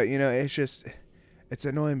 No, but you know, it's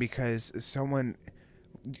annoying because someone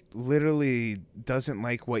literally doesn't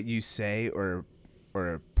like what you say or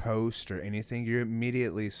a post or anything. You're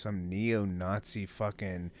immediately some neo-Nazi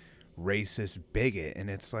fucking racist bigot, and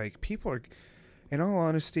it's like people are, in all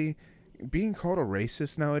honesty, being called a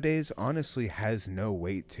racist nowadays honestly has no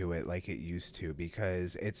weight to it like it used to,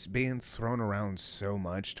 because it's being thrown around so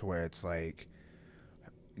much to where it's like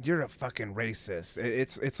you're a fucking racist.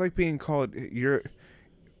 It's like being called you're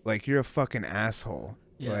a fucking asshole.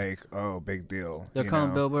 Yeah. Like, oh, big deal. They're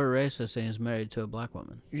calling Bill Burr racist and he's married to a black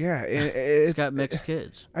woman. Yeah. He's got mixed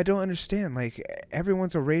kids. I don't understand. Like,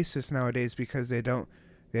 everyone's a racist nowadays because they don't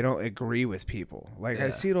agree with people. Like, yeah. I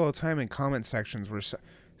see it all the time in comment sections where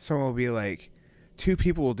someone will be like, two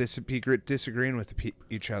people will be disagreeing with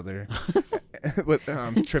each other. But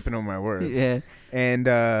I'm tripping on my words. Yeah. And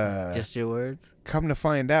just your words? Come to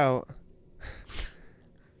find out,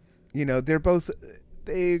 you know,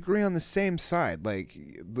 they agree on the same side. Like,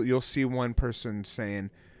 you'll see one person saying,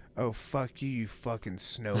 "Oh, fuck you, you fucking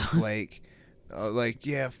snowflake." Like,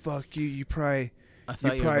 yeah, fuck you. You probably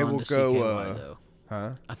will go. Though.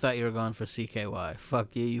 Huh? I thought you were going for CKY.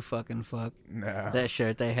 Fuck you, you fucking fuck. No. That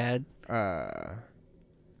shirt they had.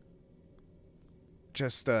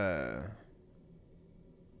 Just how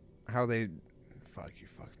they, fuck you,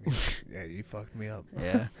 fucked me up. Yeah, you fucked me up.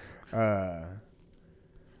 Yeah.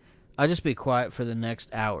 I'll just be quiet for the next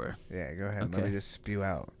hour. Yeah, go ahead. Okay. Let me just spew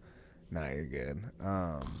out. Nah, you're good.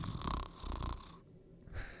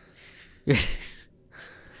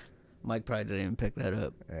 Mike probably didn't even pick that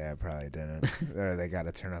up. Yeah, probably didn't. They got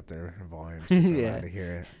to turn up their volume so they're allowed to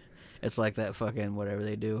hear it. It's like that fucking whatever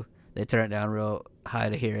they do. They turn it down real high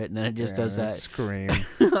to hear it, and then it just does that scream.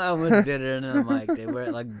 I almost did it into the mic, dude, where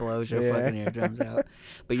it like blows your fucking eardrums out.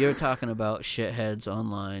 But you're talking about shitheads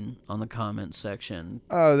online on the comments section.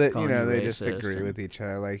 Oh, that they just agree with each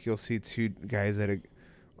other. Like, you'll see two guys that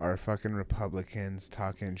are fucking Republicans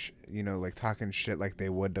talking shit like they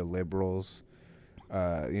would to liberals.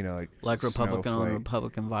 Like Republican on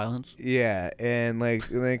Republican violence. Yeah, and like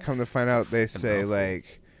they come to find out, they say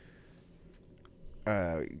like,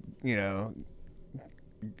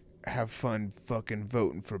 have fun fucking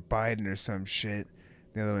voting for Biden or some shit.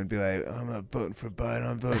 The other one would be like, I'm not voting for Biden,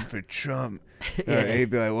 I'm voting for Trump.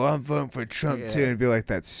 He'd be like, well, I'm voting for Trump too. And it'd be like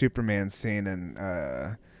that Superman scene in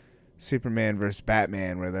Superman vs.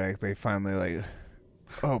 Batman where they finally like,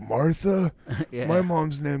 oh, Martha? Yeah. My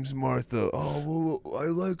mom's name's Martha. Oh, well, I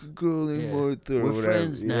like a girl named Martha. Or We're whatever.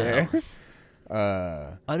 friends now.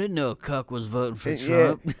 Yeah. I didn't know a cuck was voting for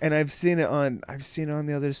Trump. Yeah, and I've seen it on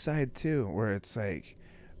the other side too, where it's like,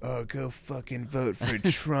 oh, go fucking vote for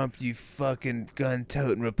Trump, you fucking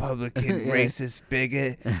gun-toting Republican racist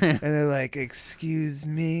bigot. And they're like, excuse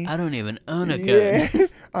me? I don't even own a gun. Yeah,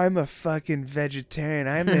 I'm a fucking vegetarian.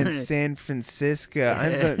 I'm in San Francisco.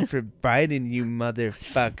 I'm voting for Biden, you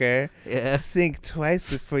motherfucker. Yeah. Think twice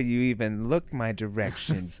before you even look my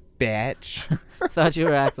direction, bitch. I thought you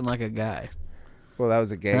were acting like a guy. Well, that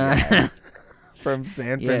was a gay guy from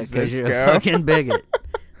San Francisco. Yeah, because you're a fucking bigot.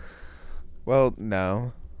 Well,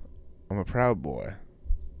 no. I'm a proud boy.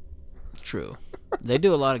 True. They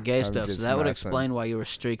do a lot of gay stuff, so that would explain why you were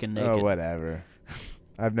streaking naked. Oh, whatever.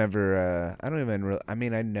 I've never, I don't even really, I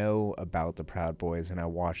mean, I know about the Proud Boys, and I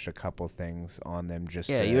watched a couple things on them just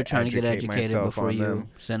to you were trying to get educated before you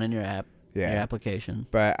sent in your your application.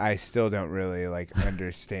 But I still don't really,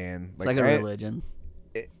 understand. It's like a religion.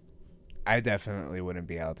 I definitely wouldn't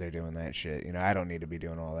be out there doing that shit. You know, I don't need to be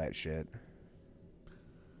doing all that shit.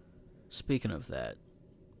 Speaking of that,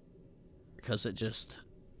 because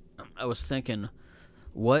I was thinking,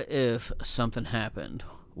 what if something happened,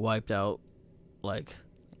 wiped out,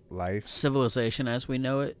 life, civilization as we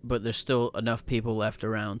know it, but there's still enough people left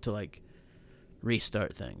around to,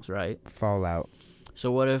 restart things, right? Fallout.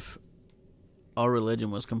 So what if all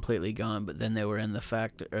religion was completely gone, but then they were in the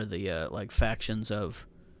factions of,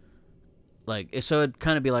 like, so it'd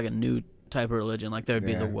kind of be like a new type of religion. Like there'd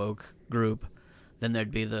be the woke group, then there'd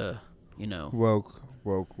be the, woke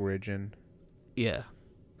religion. Yeah.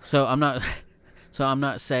 So I'm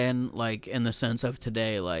not saying like in the sense of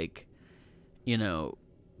today, like,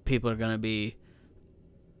 people are gonna be,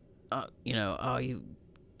 you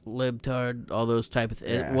libtard, all those type of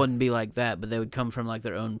things. Yeah. It wouldn't be like that, but they would come from like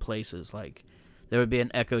their own places. Like there would be an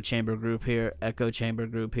echo chamber group here.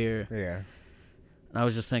 Yeah. And I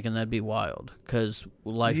was just thinking that'd be wild, because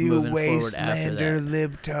life moving forward after that.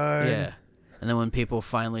 Libtard. Yeah. And then when people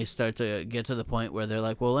finally start to get to the point where they're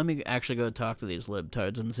like, well, let me actually go talk to these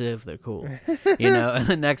libtards and see if they're cool. And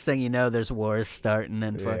the next thing you know, there's wars starting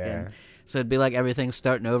and fucking. Yeah. So it'd be like everything's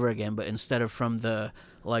starting over again, but instead of from the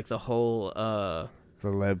whole. The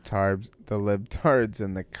libtards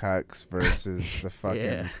and the cucks versus the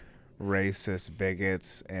fucking racist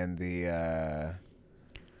bigots and the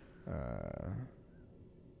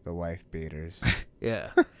wife beaters.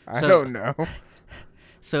 Yeah. I don't know.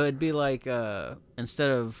 So it'd be like,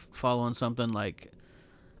 instead of following something like,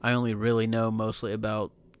 I only really know mostly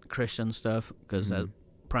about Christian stuff, because that's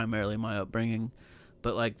primarily my upbringing,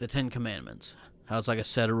 but like the 10 Commandments, how it's like a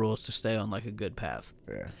set of rules to stay on like a good path.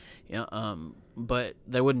 Yeah. But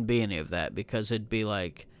there wouldn't be any of that, because it'd be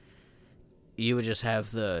like, you would just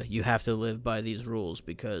have you have to live by these rules,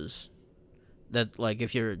 because that, like,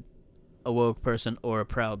 if you're a woke person or a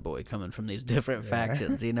Proud Boy coming from these different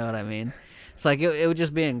factions, you know what I mean? It's like it would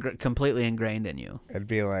just be completely ingrained in you. It'd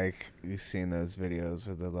be like, you've seen those videos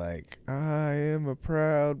where they're like, I am a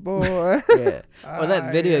proud boy. Yeah. Or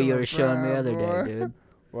that video you were showing me the other day, dude.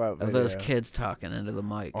 What video? Of those kids talking into the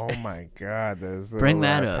mic. Oh my god, those bring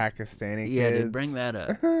little, that up. Pakistani kids. Yeah, dude, bring that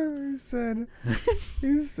up. he said.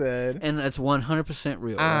 And it's 100%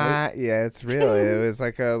 real, right? Yeah, it's real. It was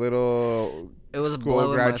like a little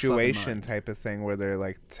school graduation type of thing where they're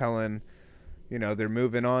like telling, they're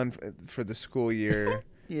moving on for the school year.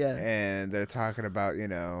 Yeah. And they're talking about,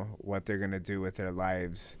 what they're going to do with their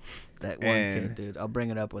lives. That one kid, dude. I'll bring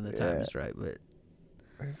it up when the time is right, but.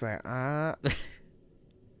 It's like, why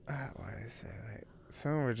is that? Like,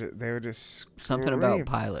 they were just something about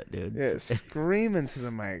Pilate, dude. Yeah, screaming to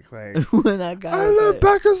the mic, like, when that guy. I love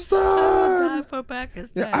Pakistan. I would die for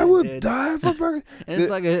Pakistan. Yeah, I would die for Pakistan. And it's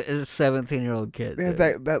like a 17-year-old kid. Yeah,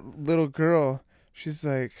 that little girl. She's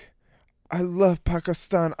like, I love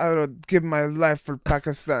Pakistan. I would give my life for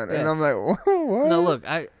Pakistan. And I'm like, what? No, look,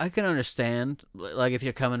 I can understand. Like, if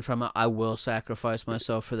you're coming from I will sacrifice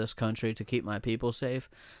myself for this country to keep my people safe.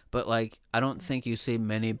 But, like, I don't think you see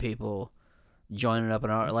many people joining up in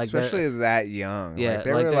our, like, especially that young. Yeah, like,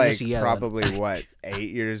 they like were like probably what, 8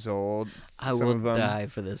 years old. I will die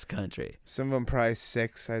for this country. Some of them probably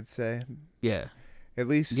 6, I'd say. Yeah, at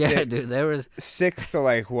least. Yeah, 6, dude, there was 6 to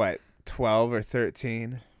like what, 12 or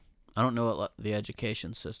 13. I don't know what the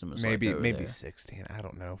education system is. Maybe like there. 16. I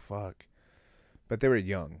don't know. Fuck. But they were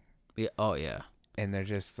young. Yeah. Oh yeah. And they're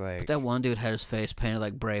just like... But that one dude had his face painted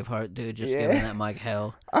like Braveheart, dude, just giving that mic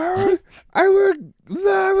hell. I would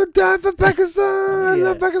die for Pakistan. I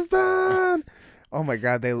love Pakistan. Oh, my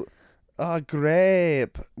God.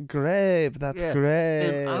 Grape. That's great.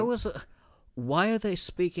 And I was... why are they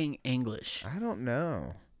speaking English? I don't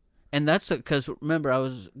know. And that's because, remember, I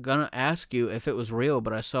was going to ask you if it was real,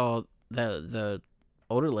 but I saw the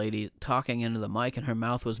older lady talking into the mic, and her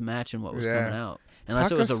mouth was matching what was coming out. Unless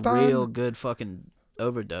Pakistan, it was a real good fucking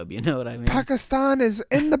overdub, you know what I mean? Pakistan is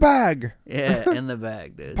in the bag. Yeah, in the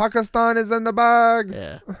bag, dude. Pakistan is in the bag.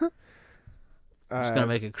 Yeah. I was going to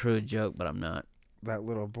make a crude joke, but I'm not. That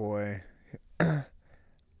little boy.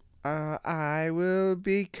 I will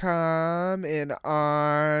become an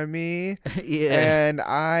army. Yeah. And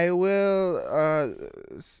I will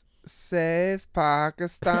save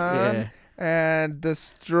Pakistan. Yeah. And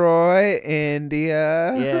destroy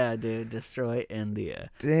India. Yeah, dude, destroy India.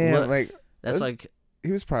 Damn, that's like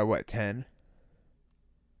he was probably what, 10?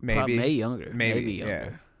 Maybe younger. Maybe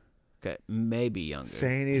younger. Yeah. Okay, maybe younger.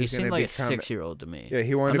 Saying he's he seemed gonna like become a 6-year-old to me. Yeah,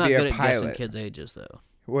 he wanted I'm to be not a good pilot. at guessing kids' ages though.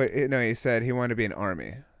 No, he said he wanted to be an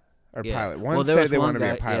army or pilot. One said they wanted to be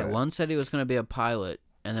a pilot. Yeah, one said he was going to be a pilot,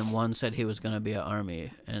 and then one said he was going to be an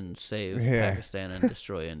army and save Pakistan and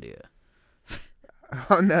destroy India.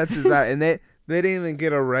 How nuts is that? And they didn't even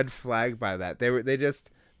get a red flag by that.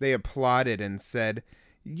 They applauded and said,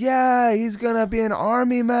 "Yeah, he's gonna be an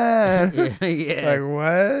army man." Yeah. Like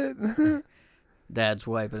what? Dad's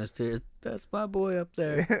wiping his tears. That's my boy up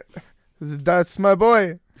there. That's my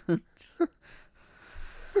boy.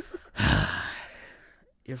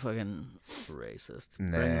 You're fucking racist.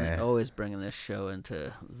 Nah. Always bringing this show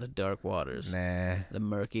into the dark waters. Nah. The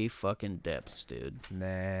murky fucking depths, dude.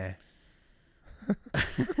 Nah.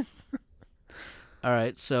 All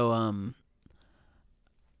right, so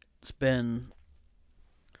it's been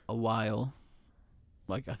a while,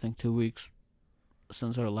 like I think 2 weeks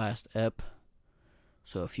since our last ep.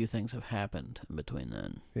 So a few things have happened in between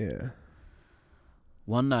then. Yeah.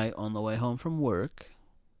 One night on the way home from work,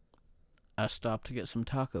 I stopped to get some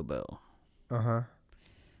Taco Bell Uh-huh.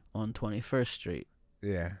 on 21st Street.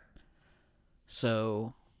 Yeah.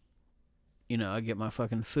 So, I get my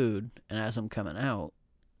fucking food, and as I'm coming out,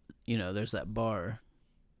 there's that bar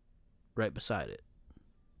right beside it.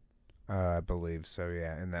 I believe so,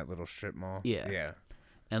 yeah. In that little strip mall? Yeah. Yeah.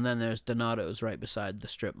 And then there's Donato's right beside the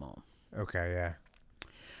strip mall. Okay, yeah.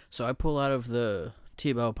 So I pull out of the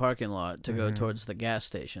T-Bell parking lot to go Mhm. towards the gas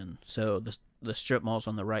station. So the strip mall's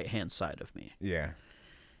on the right-hand side of me. Yeah.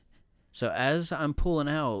 So as I'm pulling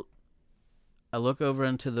out, I look over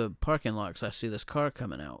into the parking lot because I see this car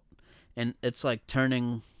coming out. And it's like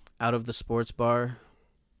turning out of the sports bar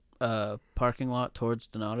parking lot towards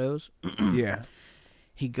Donato's. Yeah.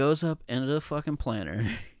 He goes up into the fucking planter,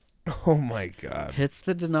 Oh my god. hits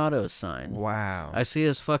the Donato's sign. Wow. I see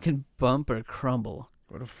his fucking bumper crumble.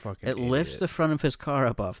 What a fucking It lifts idiot. the front of his car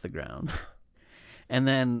up off the ground. And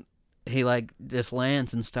then he just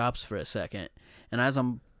lands and stops for a second. And as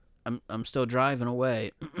I'm still driving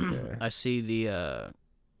away, Yeah. I see the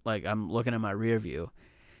I'm looking at my rear view.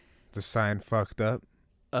 The sign fucked up?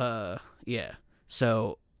 Yeah.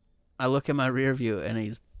 So I look at my rear view and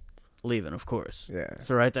he's leaving, of course. Yeah.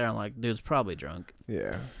 So right there I'm like, dude's probably drunk.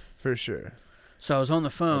 Yeah. For sure. So I was on the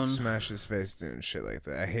I'd phone. smash his face doing shit like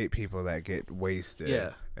that. I hate people that get wasted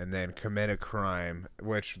Yeah. and then commit a crime,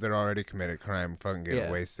 which they're already committed crime, fucking get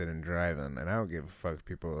Yeah. wasted and driving. And I don't give a fuck if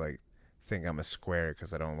people think I'm a square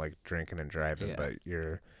because I don't like drinking and driving, Yeah. but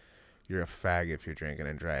you're a fag if you're drinking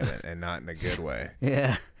and driving, and not in a good way.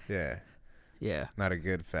 Yeah. Yeah, Yeah. not a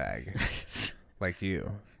good fag like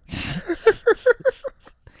you.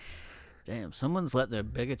 Damn, someone's let their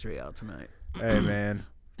bigotry out tonight. Hey man,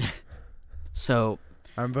 So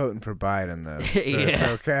I'm voting for Biden though. So Yeah. It's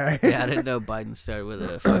okay. yeah, I didn't know Biden started with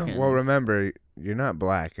a fucking Well, remember, you're not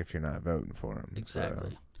black if you're not voting for him.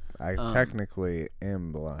 exactly. So I technically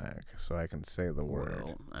am black, so I can say the word.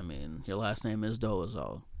 Well, I mean, your last name is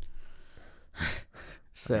Dolezal.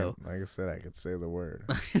 So Like I said, I could say the word.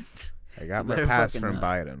 you I got my better pass fucking from not.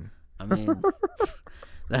 Biden. I mean,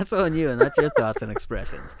 that's on you, and that's your thoughts and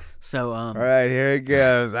expressions. So All right, here it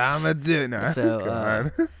goes. I'm a do now. So, Come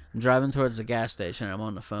on. I'm driving towards the gas station. I'm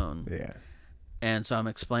on the phone, Yeah. and so I'm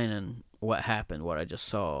explaining what happened, what I just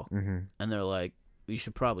saw, Mm-hmm. and they're like, "You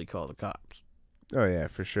should probably call the cops." Oh yeah,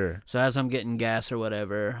 for sure. So as I'm getting gas or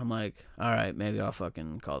whatever, I'm like, all right, maybe I'll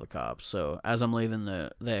fucking call the cops. So as I'm leaving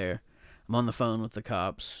there, I'm on the phone with the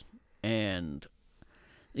cops, and,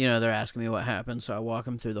 they're asking me what happened. So I walk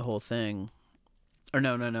them through the whole thing. Or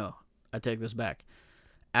no. I take this back.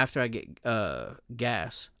 After I get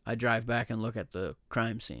gas, I drive back and look at the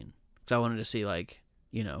crime scene. Because I wanted to see,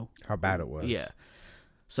 How bad it was. Yeah.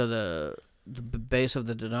 So the base of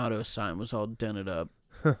the Donato sign was all dented up.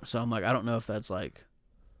 So I'm like, I don't know if that's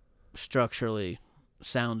structurally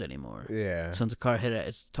sound anymore. Yeah. Since a car hit it,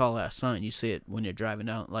 it's a tall ass sign. You see it when you're driving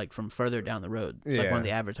down, from further down the road. It's like one of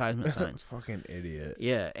the advertisement signs. Fucking idiot.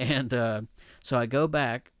 Yeah, and so I go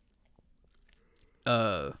back.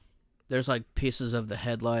 There's pieces of the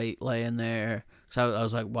headlight laying there. So I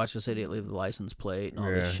was like, watch this idiot leave the license plate and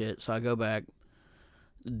all this shit. So I go back.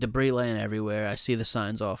 Debris laying everywhere. I see the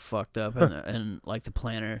signs all fucked up, and the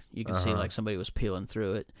planter, you can see somebody was peeling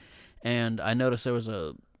through it, and I noticed there was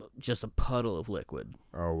just a puddle of liquid.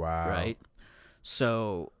 Oh wow. Right.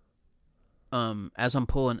 So, as I'm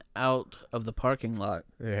pulling out of the parking lot,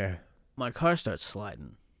 Yeah. my car starts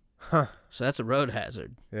sliding. Huh. So that's a road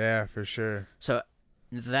hazard. Yeah, for sure. So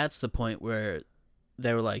that's the point where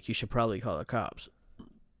they were like, "You should probably call the cops."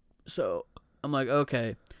 So I'm like,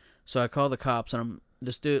 okay. So I call the cops, and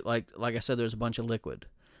this dude, like I said, there's a bunch of liquid.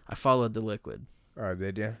 I followed the liquid. Oh,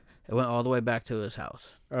 did you? It went all the way back to his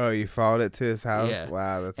house. Oh, you followed it to his house? Yeah.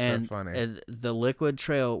 Wow, that's And, so funny. and the liquid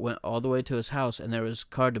trail went all the way to his house, and there was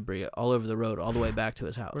car debris all over the road, all the way back to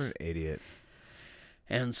his house. What an idiot.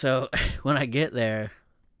 And so when I get there,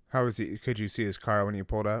 How was he? Could you see his car when you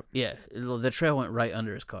pulled up? yeah, the trail went right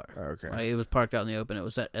under his car. Oh, okay. Like, it was parked out in the open. It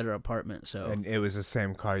was at our apartment, so And it was the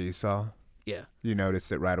same car you saw? yeah. You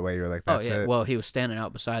noticed it right away. You were like, Oh that's yeah. it? Well, he was standing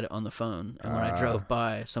out beside it on the phone, and when I Ah. drove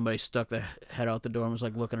by, somebody stuck their head out the door and was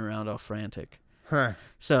looking around all frantic. Huh.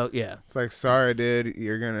 So yeah, It's like, sorry, dude.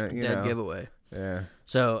 You're going to, you dead know. giveaway. Yeah.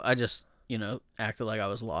 So I just acted like I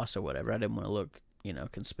was lost or whatever. I didn't want to look,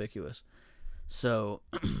 conspicuous. So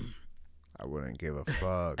I wouldn't give a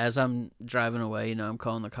fuck. as I'm driving away, I'm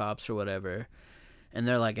calling the cops or whatever. And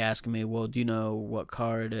they're like asking me, well, do you know what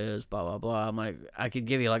car it is? Blah, blah, blah. I'm like, I could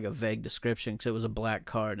give you like a vague description because it was a black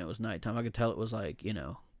car and it was nighttime. I could tell it was like,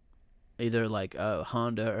 either like a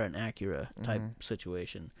Honda or an Acura type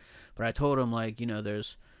situation. But I told them like,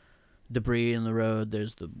 there's debris in the road.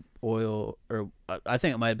 There's the oil, or I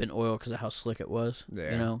think it might have been oil because of how slick it was.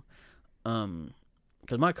 Yeah.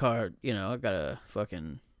 Because my car, I got a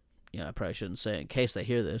fucking, I probably shouldn't say it in case they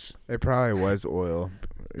hear this. It probably was oil.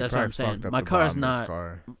 That's what I'm saying. My car's not.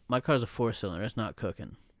 My car's a 4-cylinder. It's not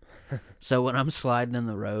cooking. So when I'm sliding in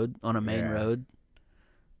the road on a main road,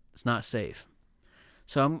 it's not safe.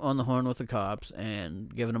 So I'm on the horn with the cops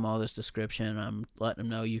and giving them all this description. I'm letting them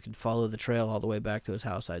know you can follow the trail all the way back to his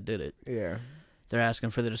house. I did it. Yeah. They're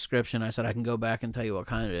asking for the description. I said I can go back and tell you what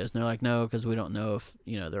kind it is. And they're like, no, because we don't know if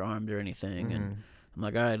they're armed or anything. And I'm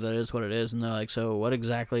like, all right, that is what it is. And they're like, so what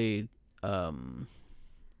exactly do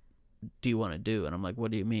you want to do? And I'm like,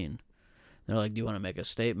 what do you mean? They're like, do you want to make a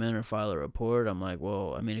statement or file a report? I'm like,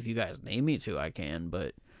 well, I mean, if you guys need me to, I can,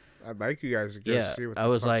 but I'd like you guys to go see what the I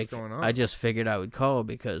was fuck's like, going on. I just figured I would call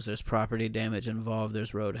because there's property damage involved,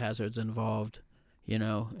 there's road hazards involved,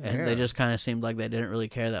 and they just kind of seemed like they didn't really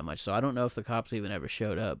care that much. So I don't know if the cops even ever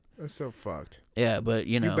showed up. That's so fucked. Yeah, but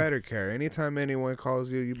You better care. Anytime anyone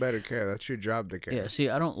calls you better care. That's your job to care. Yeah, see,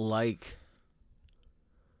 I don't like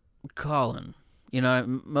calling.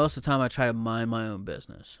 Most of the time I try to mind my own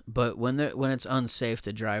business. But when it's unsafe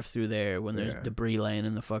to drive through there, when there's debris laying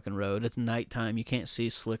in the fucking road, it's nighttime. You can't see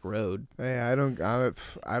slick road. Hey, I don't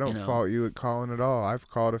fault you at calling at all. I've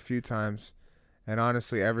called a few times, and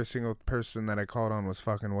honestly, every single person that I called on was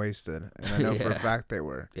fucking wasted, and I know for a fact they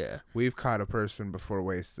were. Yeah. We've caught a person before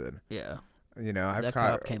wasted. Yeah. That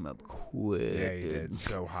cop came up quick. Yeah, he did.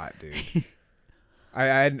 So hot, dude.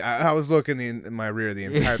 I was looking in my rear the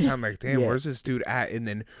entire time, like, damn, where's this dude at? And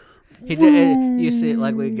then he did, you see it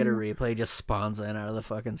like we get a replay, just spawns in out of the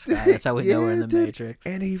fucking sky. That's how we know we're in the Matrix.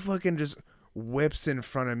 And he fucking just whips in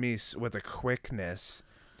front of me with a quickness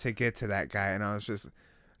to get to that guy, and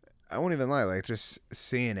I won't even lie, like, just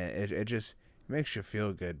seeing it just makes you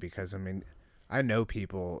feel good because, I mean, I know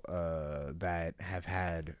people that have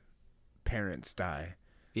had parents die.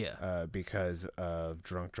 Yeah. Because of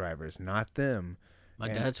drunk drivers, not them. My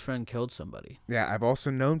dad's friend killed somebody. Yeah, I've also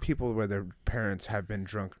known people where their parents have been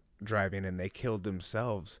drunk driving and they killed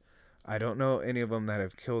themselves. I don't know any of them that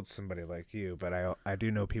have killed somebody like you, but I do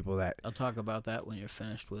know people that... I'll talk about that when you're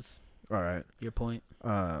finished with your point.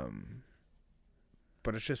 But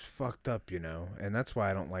it's just fucked up, and that's why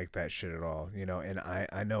I don't like that shit at all, and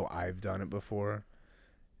I know I've done it before,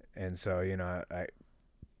 and so, I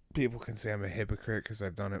people can say I'm a hypocrite because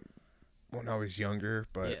I've done it when I was younger,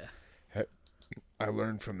 but I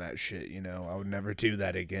learned from that shit, I would never do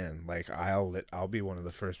that again. Like, I'll be one of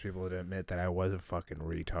the first people to admit that I was a fucking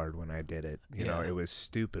retard when I did it. It was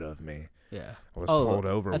stupid of me. Yeah. I was pulled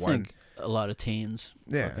over I think a lot of teens.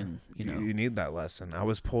 Yeah. Fucking, you need that lesson. I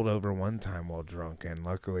was pulled over one time while drunk, and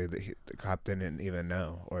luckily the cop didn't even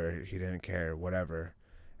know, or he didn't care, whatever.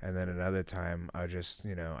 And then another time, I just,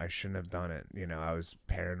 I shouldn't have done it. I was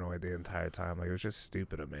paranoid the entire time. Like, it was just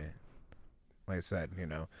stupid of me. Like I said,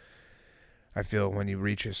 I feel when you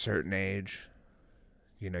reach a certain age,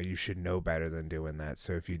 you should know better than doing that.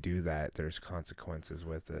 So if you do that, there's consequences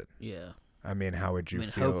with it. Yeah. I mean, how would you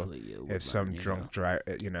feel if some drunk driver,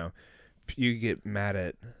 you get mad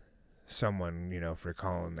at someone, for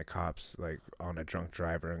calling the cops, like, on a drunk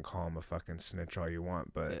driver and call him a fucking snitch all you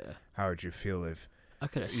want, but how would you feel if I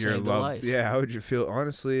could have saved a life? Yeah, how would you feel?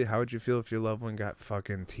 Honestly, how would you feel if your loved one got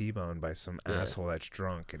fucking T-boned by some asshole that's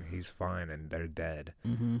drunk and he's fine and they're dead?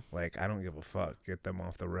 Mm-hmm. Like, I don't give a fuck. Get them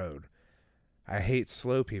off the road. I hate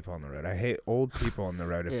slow people on the road. I hate old people on the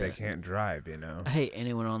road if they can't drive, I hate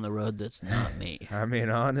anyone on the road that's not me. I mean,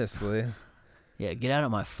 honestly. Yeah, get out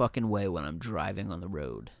of my fucking way when I'm driving on the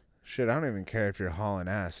road. Shit, I don't even care if you're hauling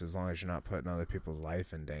ass as long as you're not putting other people's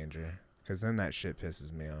life in danger. Because then that shit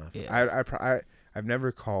pisses me off. Yeah. I've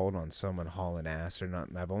never called on someone hauling ass or not.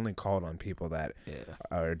 I've only called on people that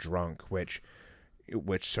are drunk, which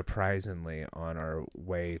surprisingly on our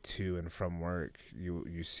way to and from work,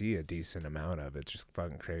 you see a decent amount of. It's just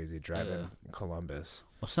fucking crazy driving Columbus.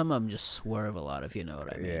 Well, some of them just swerve a lot, if you know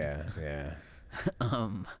what I mean.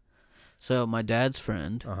 Yeah. So my dad's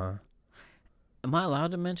friend. Uh-huh. Am I allowed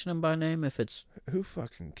to mention him by name if it's... Who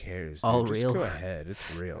fucking cares, dude? All just real? Go ahead.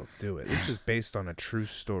 It's real. Do it. This is based on a true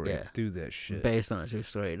story. Yeah. Do that shit. Based on a true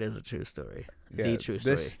story. It is a true story. Yeah, the true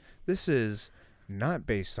story. This is not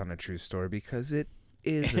based on a true story because it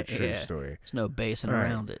is a true Yeah. story. There's no basing All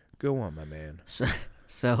right. around it. Go on, my man.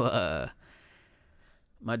 So,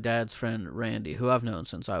 my dad's friend Randy, who I've known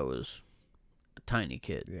since I was a tiny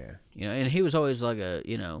kid, Yeah. and he was always like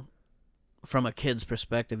from a kid's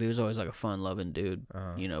perspective, he was always like a fun-loving dude,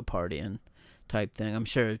 partying type thing. I'm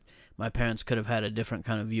sure my parents could have had a different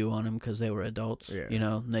kind of view on him because they were adults, Yeah.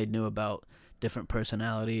 and they knew about different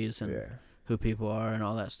personalities and Yeah. who people are and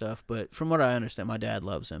all that stuff. But from what I understand, my dad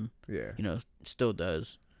loves him, Yeah. still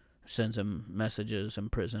does, sends him messages in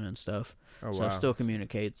prison and stuff, Oh, so wow. still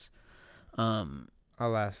communicates.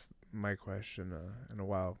 I'll ask my question in a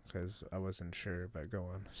while because I wasn't sure, but go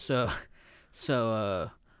on. So,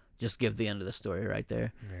 just give the end of the story right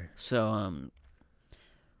there. Yeah. So,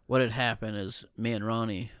 what had happened is me and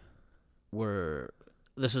Ronnie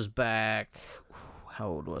this is back, how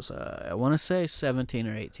old was I? I want to say 17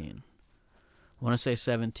 or 18. I want to say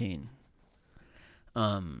 17.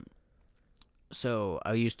 So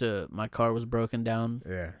my car was broken down,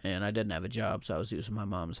 Yeah. and I didn't have a job, so I was using my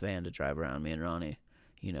mom's van to drive around, me and Ronnie,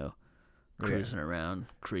 cruising around,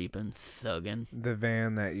 creeping, thugging. The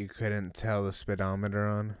van that you couldn't tell the speedometer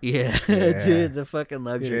on. Yeah, Yeah. dude, the fucking You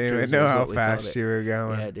luxury didn't cruiser even know is how what we called fast it. you were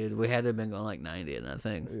going. Yeah, dude, we had to have been going like 90 in that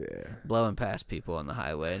thing, Yeah. blowing past people on the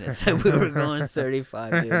highway, and it said we were going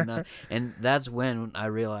 35, dude. And that's when I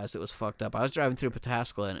realized it was fucked up. I was driving through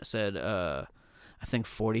Pataskala, and it said, I think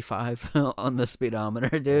 45 on the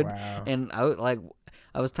speedometer, dude. Wow. And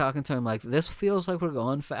I was talking to him like, this feels like we're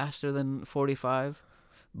going faster than 45,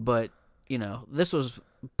 but this was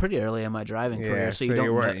pretty early in my driving career, so you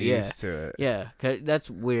don't weren't know. used to it. Yeah, 'cause that's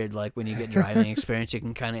weird. Like when you get driving experience, you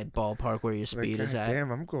can kind of ballpark where your speed is at. Damn,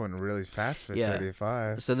 I'm going really fast for Yeah.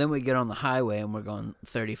 35. So then we get on the highway and we're going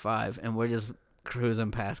 35, and we're just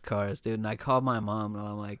cruising past cars, dude. And I called my mom and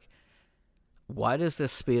I'm like, why does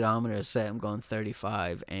this speedometer say I'm going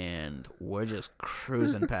 35 and we're just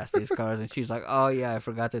cruising past these cars? And she's like, oh yeah, I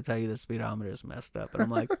forgot to tell you the speedometer is messed up. And I'm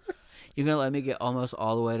like, you're gonna let me get almost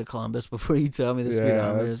all the way to Columbus before you tell me the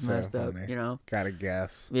speedometer is messed up, funny. you know? Gotta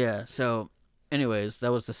guess. Yeah, so anyways,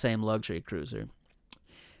 that was the same luxury cruiser.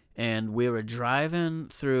 And we were driving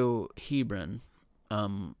through Hebron,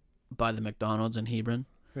 by the McDonald's in Hebron.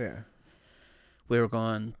 Yeah. We were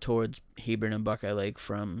going towards Hebron and Buckeye Lake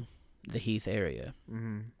from the Heath area.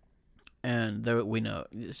 Mm-hmm. And there we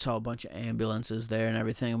saw a bunch of ambulances there and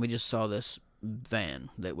everything, and we just saw this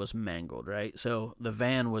van that was mangled, right? So the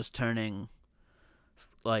van was turning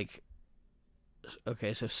so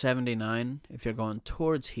 79, if you're going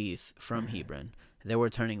towards Heath from Hebron, they were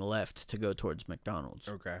turning left to go towards McDonald's.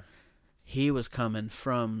 Okay. He was coming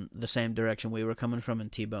from the same direction we were coming from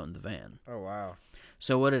and T-boned the van. Oh, wow.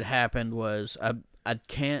 So what had happened was, I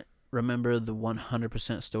can't remember the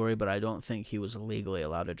 100% story, but I don't think he was legally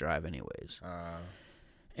allowed to drive anyways.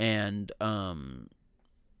 And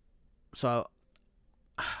so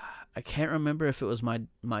I can't remember if it was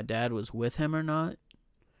my dad was with him or not,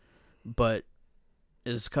 but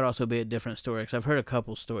this could also be a different story because I've heard a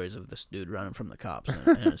couple stories of this dude running from the cops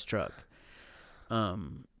in his truck.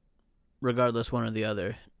 Regardless, one or the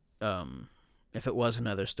other, if it was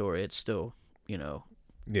another story, it's still,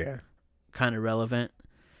 Yeah. kind of relevant.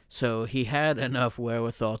 So he had enough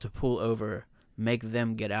wherewithal to pull over, make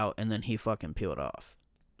them get out, and then he fucking peeled off.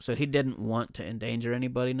 So he didn't want to endanger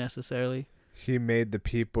anybody necessarily. He made the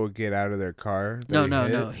people get out of their car?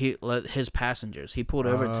 No. He let his passengers. He pulled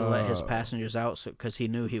over to let his Oh. passengers out because he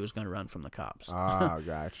knew he was going to run from the cops. Ah,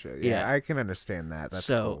 gotcha. Yeah. I can understand that. That's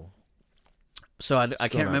cool. So I Still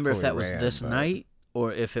can't not remember if fully that was ran, this but- night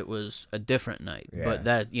or if it was a different night. Yeah. But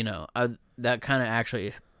that, that kind of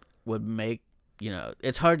actually would make,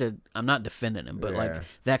 it's hard to, I'm not defending him, but like Yeah.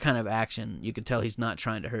 that kind of action, you can tell he's not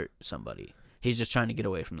trying to hurt somebody. He's just trying to get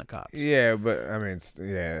away from the cops. Yeah, but I mean, it's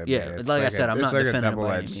Like I said, I'm not like defending a him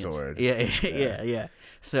by any double-edged means. sword. Yeah.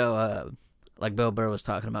 So, like Bill Burr was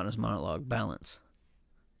talking about in his monologue, balance.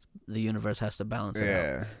 The universe has to balance it out.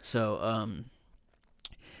 Yeah. So,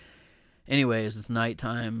 anyways, it's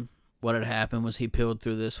nighttime. What had happened was he peeled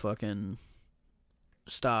through this fucking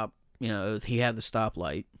stop. He had the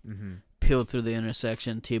stoplight. Mm-hmm. Peeled through the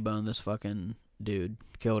intersection, T-boned this fucking dude,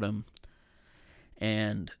 killed him.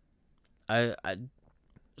 And I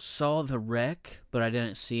saw the wreck, but I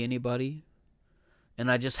didn't see anybody. And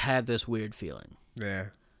I just had this weird feeling. Yeah.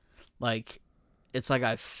 Like, it's like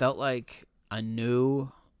I felt like I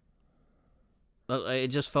knew. It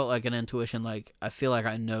just felt like an intuition. Like, I feel like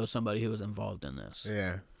I know somebody who was involved in this.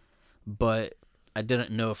 Yeah. But I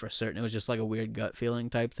didn't know for certain. It was just like a weird gut feeling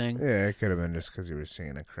type thing. Yeah, it could have been just because you were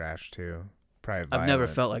seeing a crash too. Probably I've never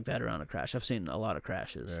violent. felt like that around a crash. I've seen a lot of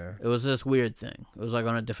crashes. Yeah. It was this weird thing. It was like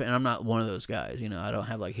on a different. And I'm not one of those guys. You know, I don't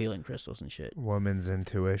have like healing crystals and shit. Woman's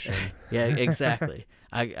intuition. Yeah, exactly.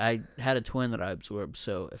 I had a twin that I absorbed,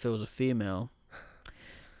 so if it was a female,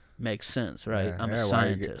 makes sense, right? Yeah, I'm a why you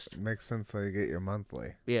scientist. makes sense why you get your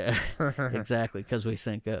monthly. Yeah, exactly, because we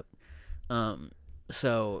sync up.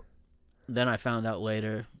 So then I found out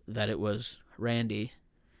later that it was Randy,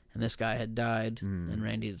 and this guy had died, and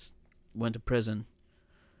Randy's went to prison.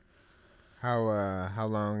 How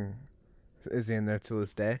long is he in there till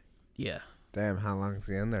this day? Yeah, Damn, how long is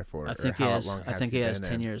he in there for? I think he has. I think he has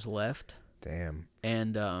 10 years left. Damn.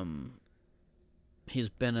 And he's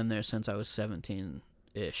been in there since I was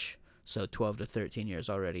 17-ish. So 12 to 13 years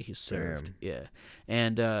already he's served. Damn. Yeah.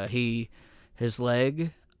 And his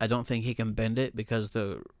leg, I don't think he can bend it because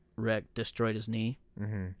the wreck destroyed his knee.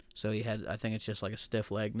 Mm-hmm. So I think it's just like a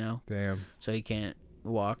stiff leg now. Damn. So he can't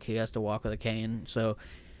walk. He has to walk with a cane. So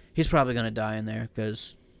he's probably going to die in there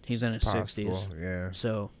because he's in his Possible, 60s. yeah.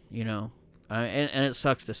 So, you know, and it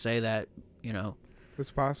sucks to say that, you know.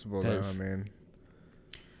 It's possible, though. I mean,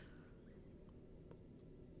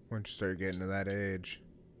 once you start getting to that age,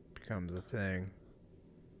 it becomes a thing.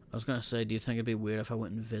 I was going to say, do you think it'd be weird if I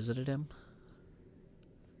went and visited him?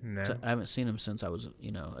 No. I haven't seen him since I was,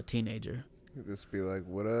 you know, a teenager. You'd just be like,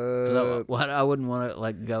 what 'Cause up? I wouldn't want to,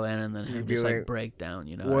 like, go in and then him You'd be just, like, like, break down,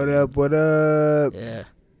 you know? What up? What up? Yeah.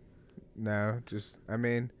 No, just, I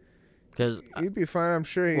mean, Because he'd be fine. I'm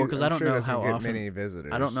sure Well, 'cause I don't know how get often- many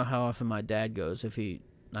visitors. I don't know how often my dad goes. If he,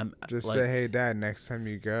 Just like, say, hey, Dad, next time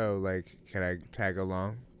you go, like, can I tag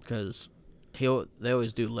along? because they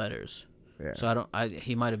always do letters. Yeah. So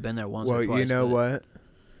he might have been there once Well, or twice. you know but- what?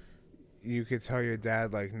 You could tell your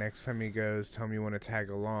dad, like, next time he goes, tell him you want to tag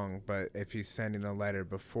along. But if he's sending a letter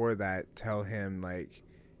before that, tell him, like,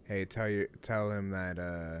 hey, tell him that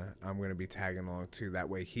I'm going to be tagging along, too. That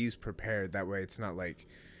way he's prepared. That way it's not like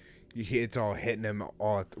it's all hitting him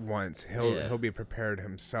all at once. He'll be prepared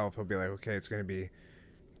himself. He'll be like, okay, it's going to be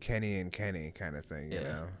Kenny and Kenny kind of thing, you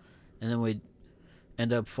know? And then we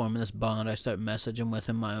end up forming this bond. I start messaging with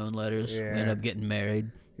him my own letters. Yeah. We end up getting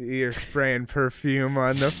married. You're spraying perfume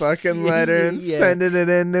on the fucking letter and Yeah. sending it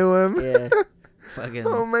into him. Yeah. Fucking.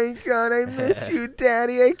 Oh my God, I miss you,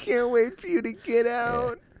 Daddy. I can't wait for you to get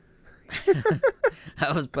out.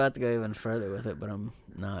 I was about to go even further with it, but I'm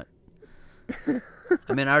not.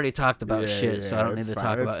 I mean, I already talked about shit, so I don't need to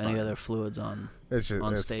talk about any other fluids on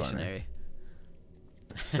stationary.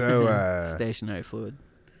 Funny. So, stationary fluid.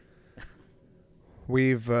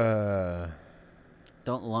 we've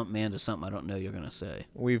Don't lump me into something I don't know you're gonna say.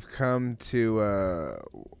 we've come to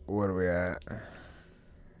what are we at?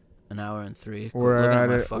 An hour and 3. We're at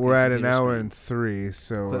an hour screen. and 3.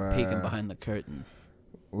 So Quit peeking behind the curtain.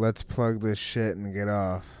 let's plug this shit and get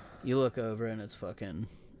off. You look over and it's fucking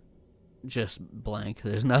just blank.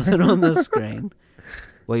 There's nothing on the screen.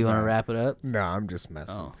 Well, you want to wrap it up? No, I'm just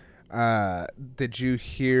messing. Oh. Did you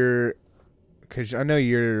hear? Because I know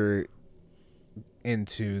you're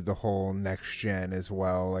into the whole next gen as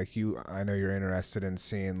well. Like I know you're interested in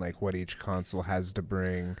seeing like what each console has to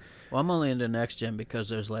bring. Well, I'm only into next gen because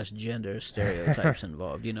there's less gender stereotypes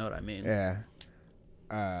involved. You know what I mean? Yeah.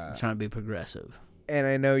 I'm trying to be progressive. And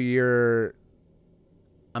I know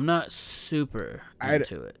I'm not super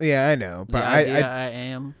into it. Yeah, I know, but I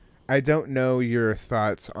am. I don't know your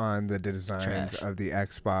thoughts on the designs Trash. of the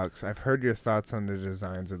Xbox. I've heard your thoughts on the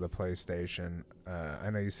designs of the PlayStation. I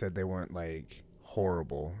know you said they weren't like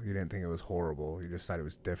horrible. You didn't think it was horrible. You just thought it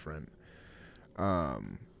was different.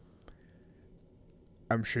 I'm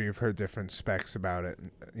sure you've heard different specs about it,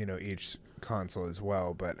 you know, each console as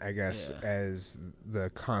well. But I guess as the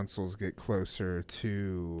consoles get closer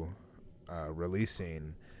to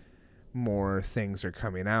releasing, more things are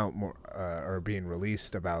coming out, more are being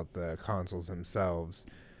released about the consoles themselves.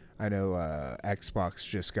 I know Xbox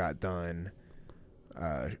just got done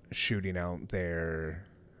shooting out their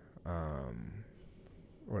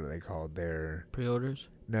what are they called? Their Pre-orders?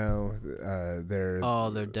 No, their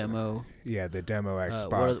their demo. Yeah, the demo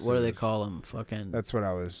Xbox. What do they call them? Fucking. That's what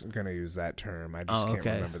I was gonna use that term. I just can't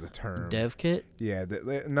remember the term. Dev kit. Yeah,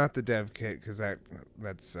 not the dev kit because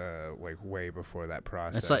that's like way before that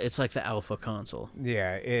process. It's like the alpha console.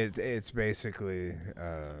 Yeah, it's basically.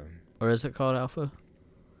 Or is it called alpha?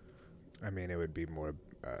 I mean, it would be more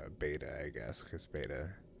beta, I guess, because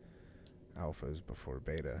alpha is before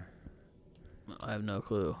beta. I have no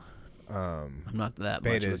clue. I'm not that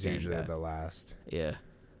much beta of a is game usually guy. the last. Yeah.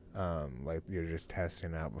 Like you're just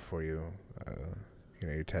testing out before you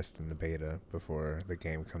you're testing the beta before the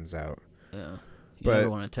game comes out. Yeah. You never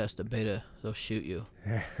want to test a beta; they'll shoot you.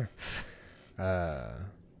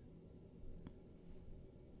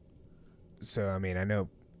 So I mean, I know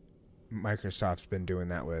Microsoft's been doing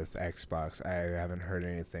that with Xbox. I haven't heard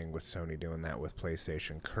anything with Sony doing that with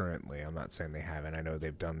PlayStation currently. I'm not saying they haven't. I know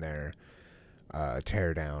they've done their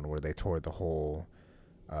teardown where they tore the whole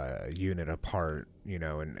unit apart,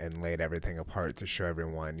 and laid everything apart to show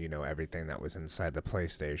everyone, everything that was inside the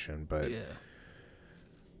PlayStation. But Yeah.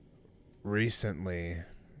 recently,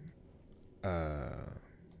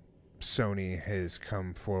 Sony has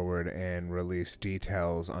come forward and released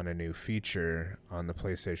details on a new feature on the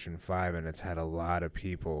PlayStation 5, and it's had a lot of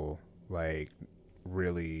people like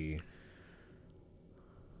really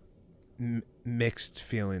mixed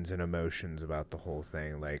feelings and emotions about the whole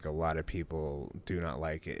thing. Like, a lot of people do not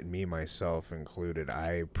like it, me myself included.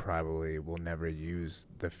 I probably will never use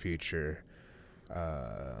the feature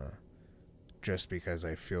just because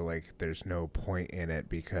I feel like there's no point in it,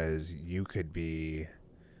 because you could be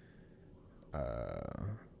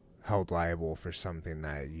held liable for something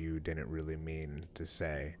that you didn't really mean to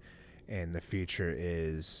say. And the feature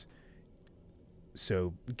is,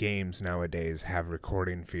 so games nowadays have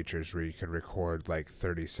recording features where you could record like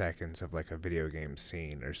 30 seconds of like a video game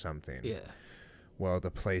scene or something. Yeah. Well,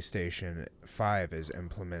 the PlayStation 5 is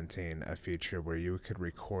implementing a feature where you could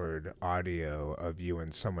record audio of you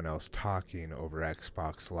and someone else talking over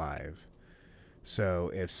Xbox Live. So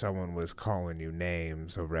if someone was calling you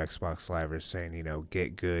names over Xbox Live, or saying,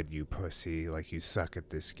 get good, you pussy, like you suck at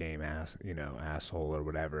this game, asshole or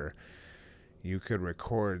whatever, you could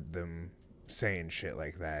record them saying shit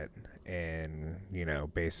like that and,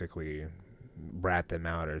 basically rat them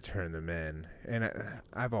out or turn them in. And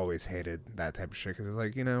I've always hated that type of shit, because it's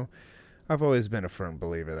like, I've always been a firm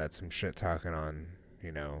believer that some shit talking on,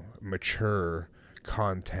 mature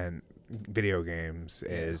content video games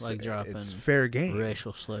is like dropping it's fair game.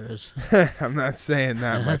 racial slurs. I'm not saying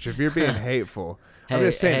that much. If you're being hateful, I'm Hey,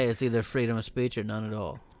 just saying. hey, it's either freedom of speech or none at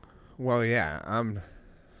all. Well, yeah,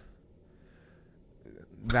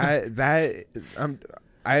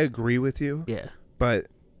 I agree with you. Yeah. But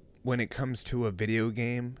when it comes to a video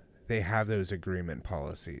game, they have those agreement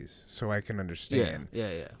policies, so I can understand.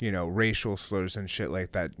 Yeah. Racial slurs and shit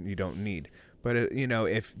like that you don't need. But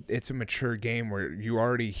if it's a mature game where you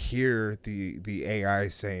already hear the AI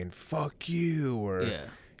saying "fuck you" or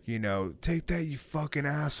take that, you fucking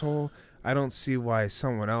asshole, I don't see why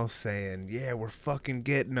someone else saying "yeah, we're fucking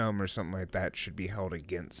getting them" or something like that should be held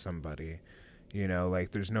against somebody.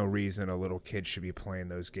 Like, there's no reason a little kid should be playing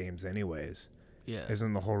those games anyways. Yeah.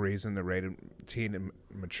 Isn't the whole reason they're rated teen and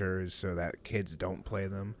mature is so that kids don't play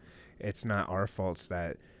them? It's not our faults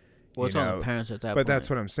that. Well, it's on the parents at that point. But that's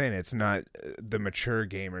what I'm saying. It's not the mature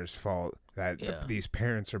gamers' fault that these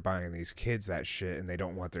parents are buying these kids that shit and they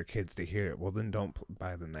don't want their kids to hear it. Well, then don't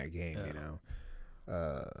buy them that game,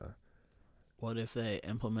 What if they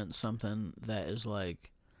implement something that is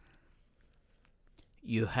like,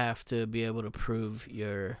 you have to be able to prove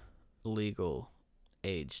your legal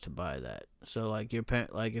age to buy that? So, like, your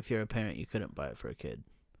parent, like, if you're a parent, you couldn't buy it for a kid.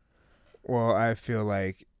 Well, I feel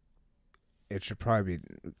like it should probably be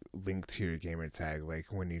linked to your gamer tag, like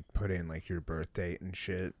when you put in like your birth date and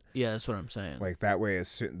shit. Yeah, that's what I'm saying. Like, that way,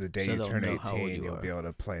 the day you turn 18, you'll are. be able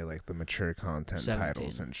to play like the mature content 17.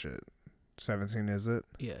 titles and shit. 17 is it?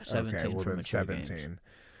 Yeah, 17 okay, well for then mature 17. games.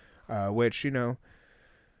 Which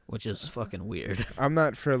which is fucking weird. I'm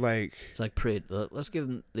not for like. It's like, let's give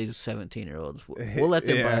them these 17-year-olds. We'll let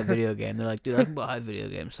them buy a video game. They're like, dude, I can buy a video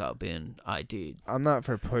game. Stop being ID'd. I'm not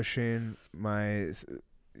for pushing my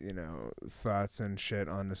thoughts and shit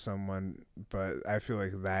onto someone, but I feel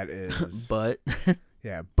like that is. But.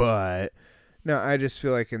 Yeah, but no, I just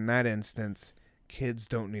feel like in that instance, kids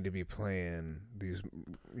don't need to be playing these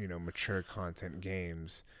mature content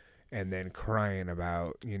games and then crying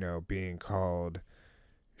about being called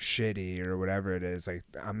shitty or whatever it is. Like,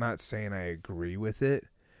 I'm not saying I agree with it,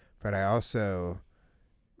 but I also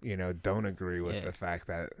don't agree with the fact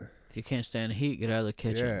that if you can't stand heat, get out of the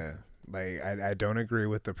kitchen. Yeah, like I don't agree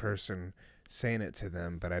with the person saying it to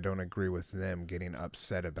them, but I don't agree with them getting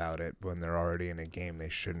upset about it when they're already in a game they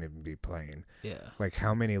shouldn't even be playing. Yeah. Like,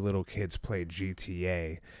 how many little kids play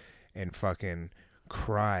GTA and fucking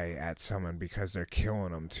cry at someone because they're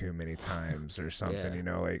killing them too many times or something?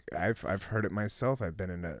 Like, I've heard it myself. I've been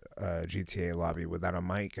in a GTA lobby without a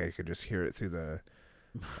mic. I could just hear it through the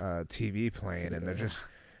TV playing, and they're just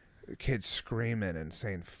kids screaming and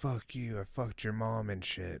saying "fuck you, I fucked your mom" and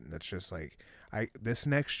shit. And it's just like, this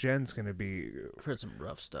next gen's gonna be I've heard some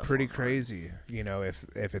rough stuff. pretty crazy.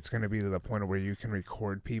 If it's gonna be to the point where you can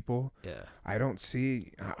record people. Yeah. I don't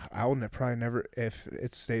see. I'll probably never. If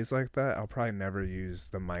it stays like that, I'll probably never use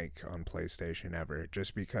the mic on PlayStation ever,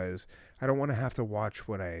 just because I don't want to have to watch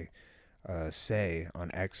what I say on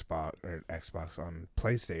Xbox on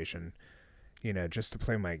PlayStation, just to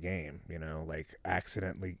play my game, like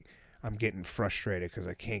accidentally I'm getting frustrated because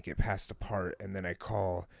I can't get past the part, and then I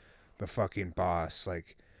call the fucking boss,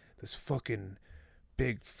 like, this fucking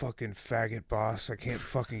big fucking faggot boss, I can't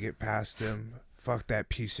fucking get past him. Fuck that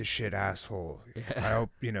piece of shit asshole. Yeah. I hope,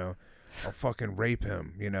 I'll fucking rape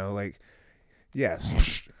him, like,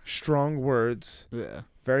 yes, strong words, Yeah.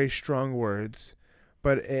 very strong words,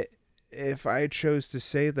 but if I chose to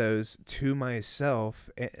say those to myself,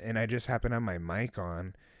 and I just happen to have my mic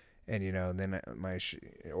on, and then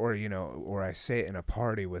or I say it in a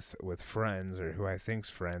party with friends or who I think's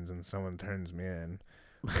friends, and someone turns me in,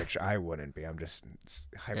 which I wouldn't be. I'm just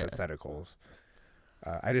hypotheticals.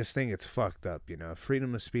 I just think it's fucked up.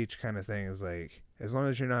 Freedom of speech kind of thing is like, as long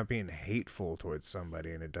as you're not being hateful towards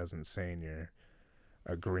somebody and it doesn't say in your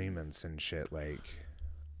agreements and shit, like.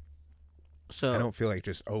 So I don't feel like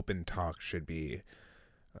just open talk should be.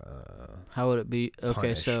 How would it be? Okay,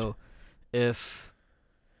 punished. So if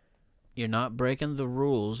you're not breaking the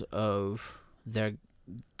rules of their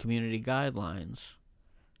community guidelines,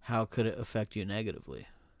 how could it affect you negatively?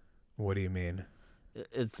 What do you mean?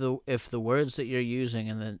 If the words that you're using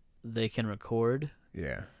and then they can record,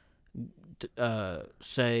 Yeah.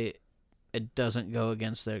 say it doesn't go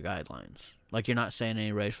against their guidelines. Like, you're not saying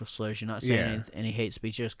any racial slurs, you're not saying any hate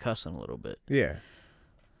speech, you're just cussing a little bit. Yeah.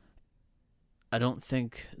 I don't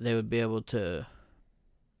think they would be able to,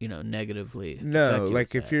 negatively. No,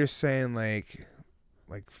 like if you're saying like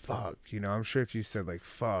fuck, I'm sure if you said like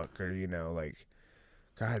fuck or like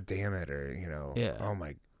god damn it or oh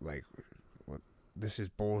my, like, what, this is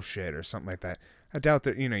bullshit or something like that. I doubt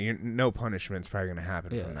that no punishment's probably gonna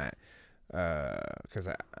happen from that. Because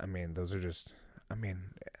I mean those are just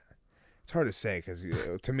it's hard to say because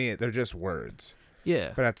to me they're just words.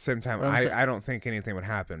 Yeah. But at the same time, I don't think anything would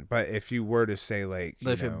happen. But if you were to say like,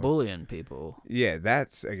 but if you're bullying people, yeah,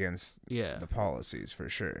 that's against the policies for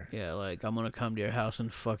sure. Yeah, like, I'm gonna come to your house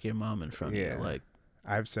and fuck your mom in front of you. Like,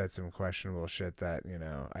 I've said some questionable shit that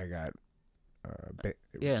I got.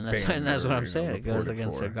 And that's what I'm saying. It goes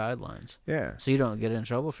against their guidelines. Yeah. So you don't get in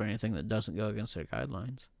trouble for anything that doesn't go against their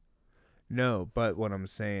guidelines. No, but what I'm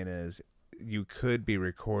saying is, you could be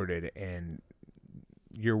recorded and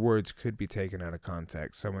your words could be taken out of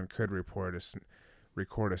context. Someone could record a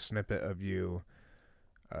snippet of you,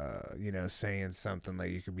 saying something like,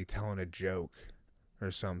 you could be telling a joke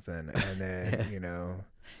or something, and then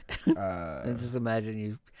and just imagine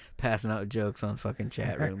you passing out jokes on fucking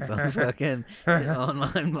chat rooms on fucking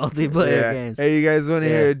online multiplayer games. Hey, you guys want to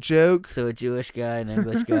hear a joke? So a Jewish guy, an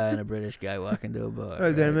English guy, and a British guy walk into a bar.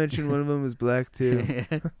 Oh, did I mention one of them was black too?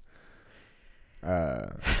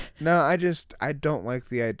 No, I don't like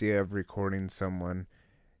the idea of recording someone.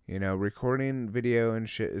 Recording video and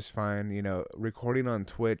shit is fine. Recording on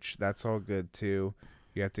Twitch, that's all good too.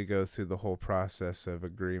 You have to go through the whole process of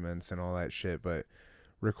agreements and all that shit, but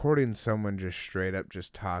recording someone just straight up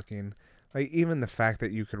just talking, like, even the fact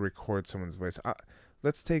that you could record someone's voice,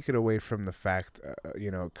 let's take it away from the fact,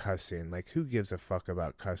 cussing. Like, who gives a fuck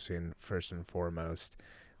about cussing first and foremost?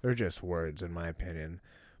 They're just words, in my opinion.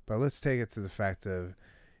 But let's take it to the fact of,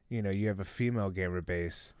 you have a female gamer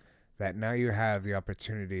base that now you have the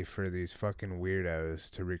opportunity for these fucking weirdos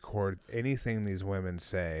to record anything these women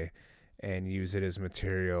say and use it as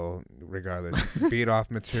material, regardless, beat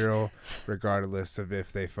off material, regardless of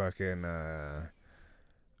if they fucking,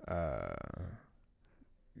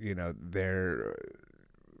 they're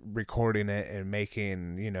recording it and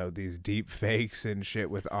making, these deep fakes and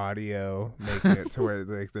shit with audio, making it to where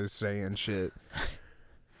like they're saying shit.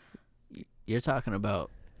 You're talking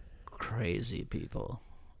about crazy people.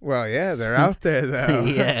 Well, yeah, they're out there though.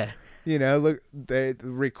 Yeah. Look, they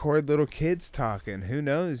record little kids talking. Who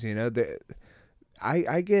knows?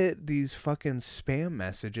 I get these fucking spam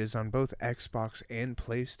messages on both Xbox and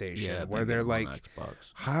PlayStation where they're like,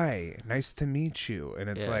 "Hi, nice to meet you," and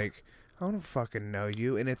it's like, I don't fucking know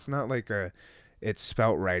you, and it's not like it's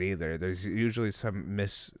spelt right either. There's usually some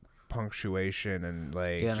punctuation and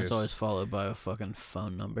like and it's always followed by a fucking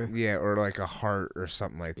phone number, or like a heart or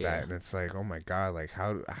something like that, and it's like, oh my god, like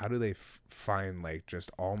how do they find like just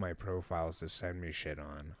all my profiles to send me shit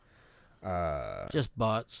on? Just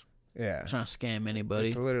bots trying to scam anybody.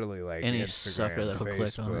 It's literally like any Instagram, sucker that'll Facebook,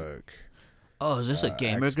 click on it. Oh, is this a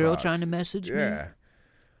gamer Xbox. girl trying to message me?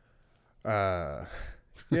 And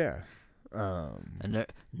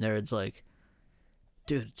nerd's like,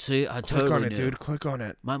 dude, see, I totally click on it, knew. dude. Click on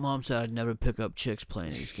it. My mom said I'd never pick up chicks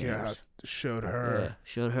playing these games. Yeah, showed her.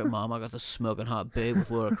 Showed her, Mom, I got the smoking hot babe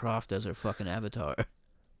with Lara Croft as her fucking avatar.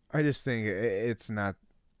 I just think it's not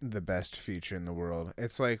the best feature in the world.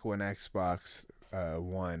 It's like when Xbox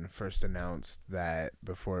One first announced that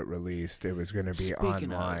before it released, it was going to be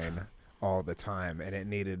Speaking online all the time, and it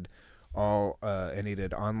needed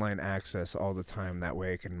online access all the time. That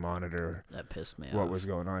way, it can monitor That pissed me off. what was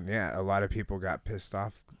going on. Yeah, a lot of people got pissed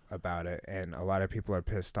off about it, and a lot of people are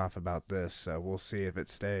pissed off about this. So we'll see if it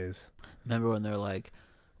stays. Remember when they're like,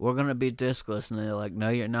 we're going to be discless, and they're like, no,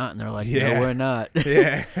 you're not. And they're like, Yeah. no, we're not.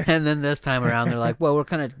 Yeah. And then this time around, they're like, well, we're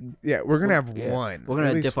kind of, Yeah, we're gonna have yeah, one. we're At going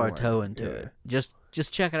to least dip our one. toe into Yeah. it.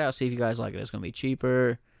 Just check it out, see if you guys like it. It's going to be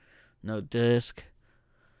cheaper, no disc.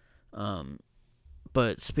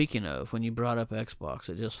 But speaking of, when you brought up Xbox,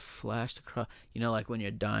 it just flashed across. You know, like when you're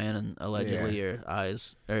dying and allegedly your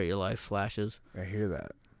eyes or your life flashes. I hear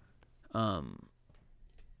that.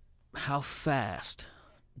 How fast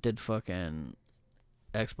did fucking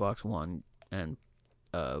Xbox One and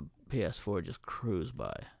PS4 just cruise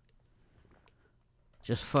by?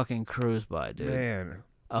 Just fucking cruise by, dude. Man,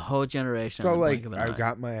 A whole generation. felt in the like blink of I an eye.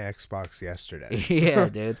 got my Xbox yesterday. Yeah,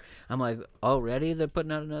 dude. I'm like, already they're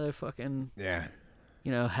putting out another fucking, Yeah,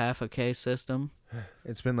 half a K system.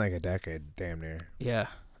 it's been like a decade, damn near. Yeah,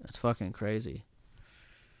 it's fucking crazy.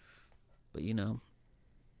 But a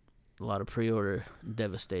lot of pre-order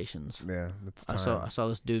devastations. Yeah, that's I time. saw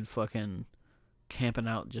this dude fucking camping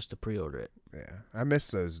out just to pre-order it. Yeah, I miss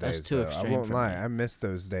those That's days. too though. I extreme won't for lie. me. I miss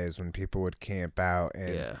those days when people would camp out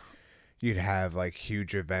and Yeah, you'd have like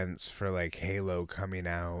huge events for like Halo coming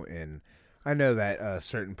out, and I know that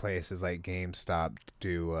certain places like GameStop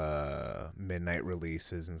do midnight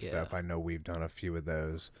releases and stuff. Yeah. I know we've done a few of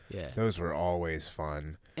those. yeah. Those were always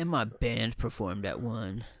fun. And my band performed at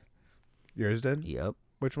one. Yours did? Yep.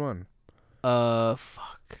 Which one?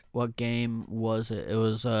 Fuck. What game was it? It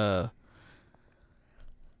was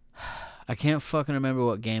I can't fucking remember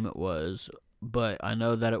what game it was, but I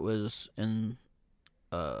know that it was in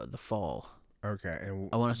the fall. Okay, and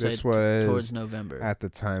I want to say this was towards November. at the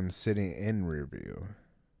time sitting in Rearview.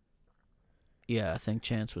 Yeah, I think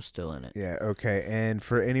Chance was still in it. Yeah, okay. And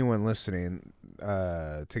for anyone listening,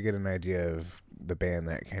 to get an idea of the band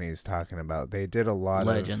that Kenny's talking about, they did a lot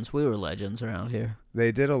Legends. We were legends around here.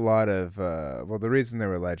 They did a lot of, well, the reason they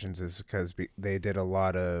were legends is because they did a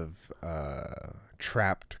lot of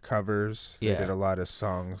Trapped covers. Yeah. They did a lot of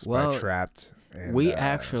songs Well, by Trapped. And, We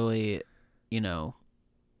actually,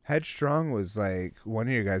 Headstrong was like one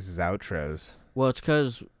of your guys' outros. well, it's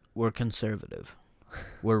because we're conservative.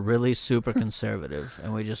 We're really super conservative,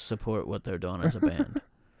 and we just support what they're doing as a band.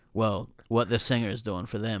 Well, what the singer is doing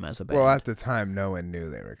for them as a band. Well, at the time, no one knew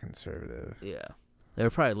they were conservative. Yeah. They were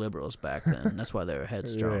probably liberals back then. That's why they were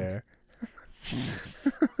headstrong. Yeah.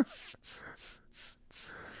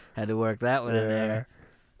 Had to work that one in there.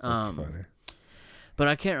 That's funny. But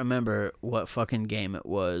I can't remember what fucking game it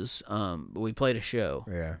was. But we played a show.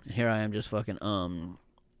 Yeah. And here I am just fucking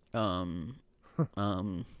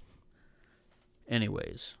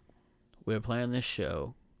Anyways, we were playing this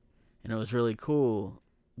show, and it was really cool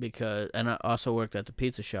and I also worked at the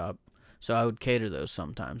pizza shop, so I would cater those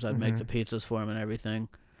sometimes. I'd make the pizzas for them and everything,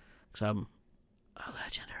 because I'm a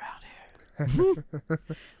legend around here.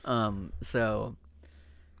 So,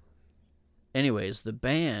 anyways, the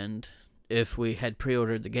band, if we had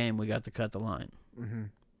pre-ordered the game, we got to cut the line. Mm-hmm.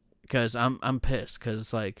 Because I'm pissed,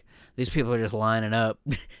 because, like, these people are just lining up.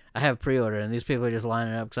 I have pre-order, and these people are just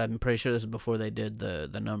lining up, because I'm pretty sure this is before they did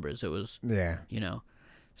the numbers. It was, Yeah.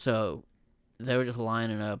 So they were just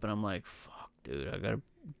lining up, and I'm like, fuck, dude, I gotta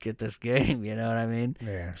get this game, you know what I mean?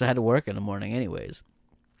 Yeah. Because I had to work in the morning anyways.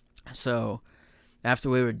 So after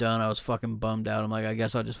we were done, I was fucking bummed out. I'm like, I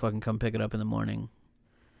guess I'll just fucking come pick it up in the morning.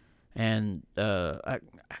 And I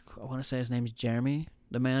want to say his name's Jeremy,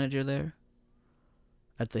 the manager there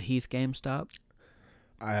at the Heath GameStop.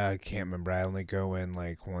 I can't remember. I only go in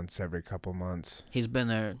like once every couple months. He's been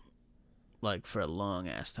there like for a long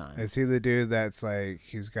ass time. Is he the dude that's like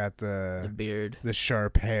he's got The the beard.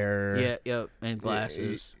 sharp hair? Yeah, yep, and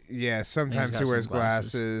glasses. Yeah, sometimes got he wears some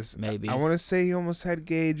glasses, glasses. maybe. I want to say he almost had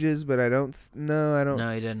gauges, but I don't. I don't.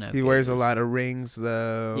 No, he didn't have He wears a gauges. lot of rings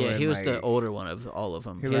though. Yeah, he and, was the like, older one of all of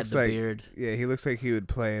them. He He, looks had the like beard. Yeah, he looks like he would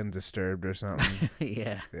play in Disturbed or something.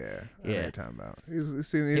 Yeah. Yeah, I know Yeah. what you're talking about. He's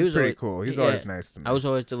He pretty was always- cool. He's yeah, always nice to me. I was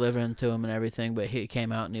always delivering to him and everything, but he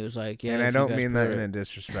came out and he was like, "Yeah." and if I you don't guys mean that put in it- a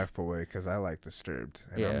disrespectful way because I like Disturbed,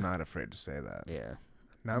 and Yeah. I'm not afraid to say that. Yeah.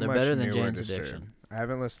 Not They're much better than newer Jane's Disturbed. Addiction. I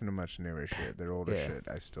haven't listened to much newer shit. Their older Yeah. shit,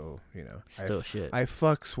 I still, Still shit. I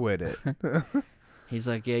fucks with it. He's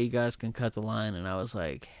like, "Yeah, you guys can cut the line," and I was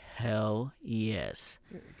like, "Hell yes!"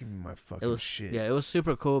 Give me my It fucking was shit. Yeah, it was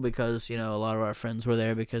super cool because a lot of our friends were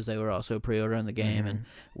there because they were also pre-ordering the game, and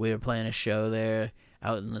we were playing a show there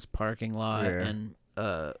out in this parking lot, Yeah. and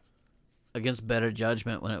against better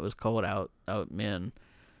judgment when it was cold out. Me and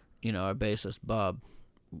our bassist Bob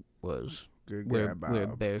was Good we're guy, Bob. we're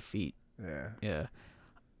bare feet. Yeah. Yeah.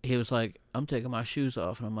 He was like, I'm taking my shoes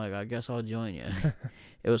off, and I'm like, I guess I'll join you.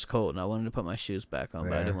 It was cold, and I wanted to put my shoes back on,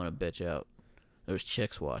 but I Yeah. didn't want to bitch out. There was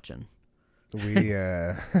chicks watching. We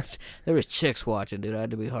There was chicks watching, dude. I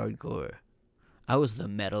had to be hardcore. I was the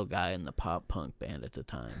metal guy in the pop punk band at the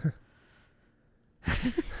time.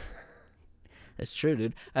 It's true,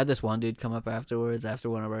 dude. I had this one dude come up afterwards after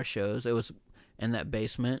one of our shows. It was in that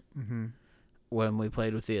basement when we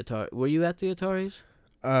played with the Atari. Were you at the Ataris?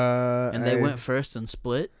 And they went first and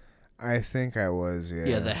split? I think I was, yeah.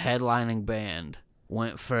 Yeah, the headlining band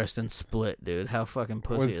went first and split, dude. How fucking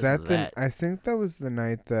pussy Was is that that? I think that was the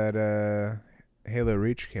night that Halo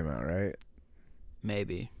Reach came out, right?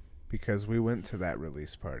 Maybe. Because we went to that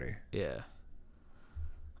release party. Yeah.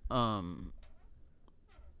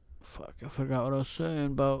 Fuck, I forgot what I was saying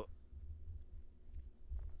about.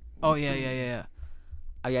 Oh yeah.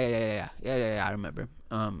 Yeah. I remember.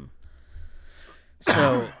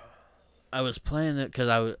 So I was playing it because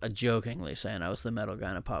I was jokingly saying I was the metal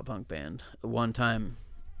guy in a pop punk band. One time,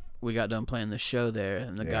 we got done playing the show there,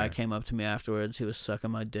 and the guy came up to me afterwards. He was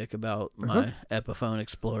sucking my dick about my Epiphone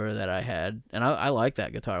Explorer that I had, and I liked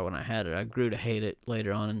that guitar when I had it. I grew to hate it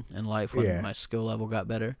later on in life when my skill level got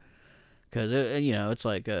better, because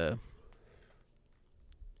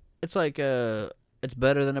it's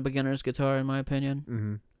better than a beginner's guitar in my opinion.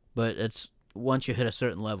 Mm-hmm. But it's once you hit a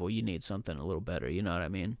certain level, you need something a little better. You know what I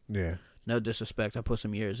mean? Yeah. No disrespect, I put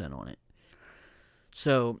some years in on it.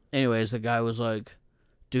 So, anyways, the guy was like,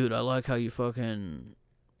 dude, I like how you fucking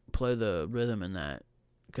play the rhythm in that.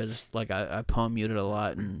 Because, like, I palm mute it a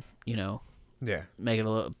lot and, make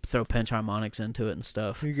it throw pinch harmonics into it and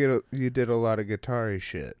stuff. You did a lot of guitar-y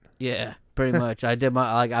shit. Yeah, pretty much. I did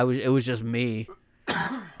it was just me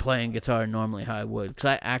playing guitar normally how I would. Because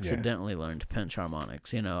I accidentally learned pinch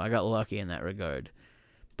harmonics. I got lucky in that regard.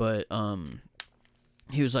 But,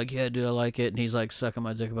 he was like, yeah, dude, I like it. And he's like sucking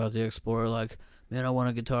my dick about the Explorer, like, man, I want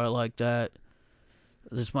a guitar like that.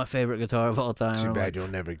 This is my favorite guitar of all time. Too bad you'll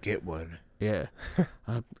never get one. Yeah.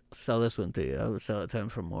 I'll sell this one to you. I would sell it to him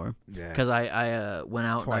for more. Yeah. Because I went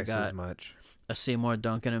out Twice and I got as much. a Seymour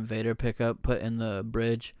Duncan Invader pickup put in the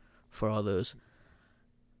bridge for all those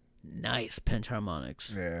nice pinch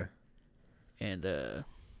harmonics. Yeah. And,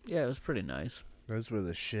 yeah, it was pretty nice. Those were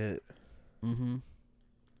the shit. Mm-hmm.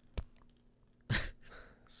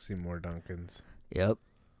 Seymour Duncans. Yep.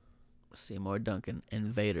 Seymour Duncan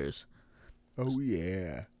Invaders. Oh,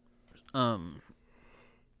 yeah.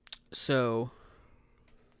 So,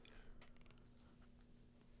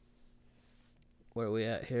 where are we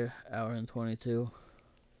at here? Hour and 22. You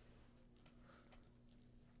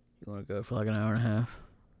want to go for like an hour and a half?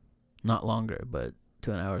 Not longer, but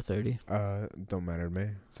to an hour 30. Don't matter to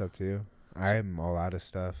me. It's up to you. I'm all out of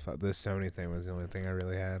stuff. The Sony thing was the only thing I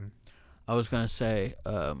really had. I was going to say,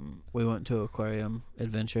 we went to Aquarium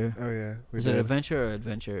Adventure. Oh, yeah. Is it Adventure or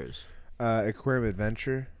Adventures? Aquarium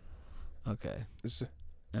Adventure. Okay.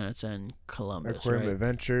 And it's in Columbus, Aquarium right?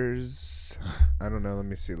 Adventures. I don't know. Let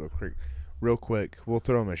me see real quick. We'll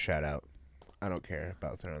throw them a shout out. I don't care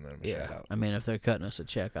about throwing them a shout out. I mean, if they're cutting us a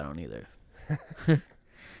check, I don't either.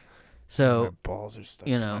 So, my balls are stuck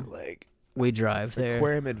to my leg. We drive there.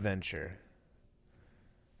 Aquarium Adventure.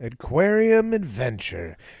 Aquarium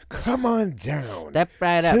Adventure. Come on down. Step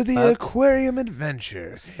right up to the folks. Aquarium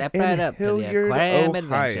Adventure. Step right up Hilliard, to the Aquarium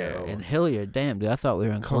Ohio. Adventure. In Hilliard. Damn, dude, I thought we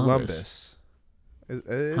were in Columbus. It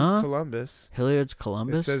is Huh? Columbus. Hilliard's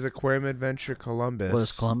Columbus? It says Aquarium Adventure Columbus. What,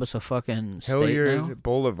 is Columbus a fucking state Hilliard now?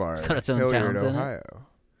 Boulevard. It's got its own Hilliard, towns in it? Ohio.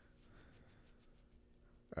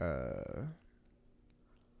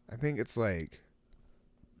 I think it's like,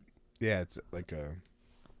 it's like a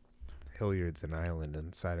Hilliard's an island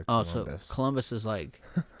inside of Columbus. So Columbus is like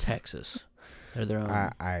Texas. They're their own.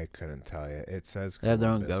 I couldn't tell you. It says They have their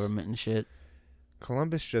own Columbus. government and shit.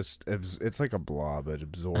 Columbus just it's like a blob. It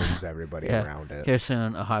absorbs everybody Yeah. around it. Here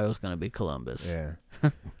soon, Ohio's gonna be Columbus. Yeah.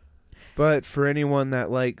 But for anyone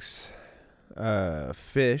that likes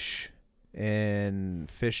fish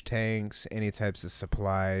and fish tanks, any types of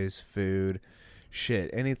supplies, food,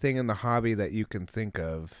 shit, anything in the hobby that you can think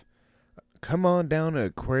of, come on down to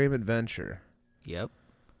Aquarium Adventure. Yep.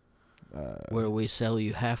 Where we sell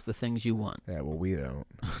you half the things you want. Yeah, well, we don't.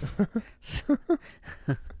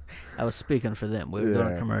 I was speaking for them. We were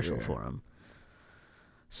doing a commercial for them.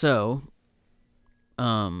 So,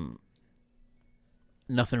 nothing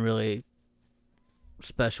really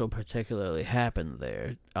special particularly happened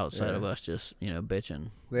there outside of Yeah. us just,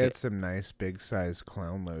 bitching. They had some nice big size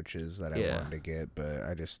clown loaches that I Yeah. wanted to get, but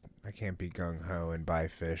I can't be gung ho and buy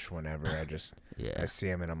fish whenever I Yeah. see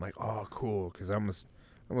them and I'm like, oh cool, because I almost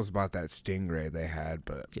bought that stingray they had,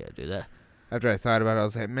 but Yeah, do that. after I thought about it, I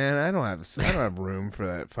was like, man, I don't have room for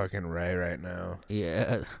that fucking ray right now.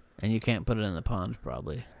 Yeah. And you can't put it in the pond,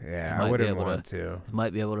 probably. Yeah, Might I be wouldn't able want to. It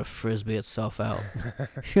might be able to frisbee itself out. Can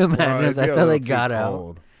you imagine Well, if it'd be that's a how they little too got out?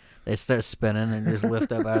 cold. They start spinning and just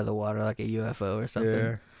lift up out of the water like a UFO or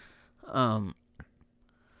something. Yeah.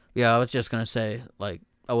 Yeah, I was just gonna say, like,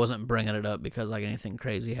 I wasn't bringing it up because like anything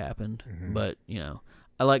crazy happened, Mhm. but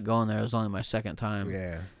I like going there. It was only my second time.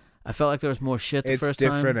 Yeah. I felt like there was more shit the It's first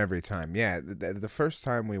different time. every time. Yeah, the first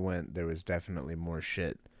time we went, there was definitely more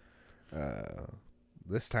shit.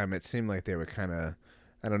 This time it seemed like they were kind of,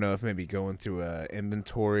 I don't know if maybe going through a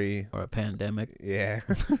inventory. Or a pandemic. Yeah.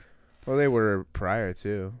 Well, they were prior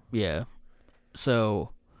too. Yeah. So,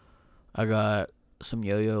 I got some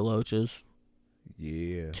yo-yo loaches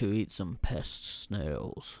Yeah. to eat some pest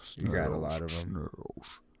snails. You got a lot of 'em? Snails.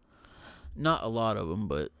 Not a lot of them,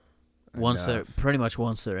 but once they're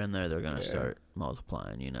in there, they're gonna Yeah. start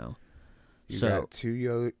multiplying. You So got two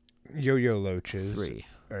yo-yo loaches. 3.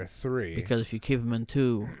 Or 3. Because if you keep them in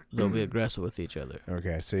 2, they'll be aggressive with each other.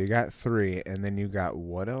 Okay, so you got 3, and then you got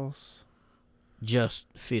what else? Just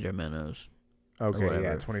feeder minnows. Okay, yeah,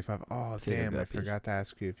 whatever. 25. Oh, Feeder damn, I guppies. forgot to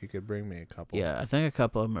ask you if you could bring me a couple. Yeah, I think a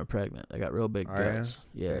couple of them are pregnant. They got real big Are ya? guts.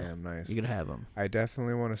 Yeah, Damn, nice. you could have them. I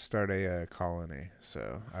definitely want to start a colony,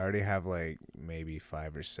 so I already have like maybe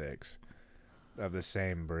 5 or 6 of the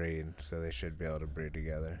same breed, so they should be able to breed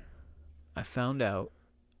together. I found out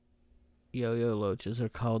yo-yo loaches are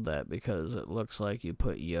called that because it looks like you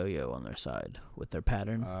put yo-yo on their side with their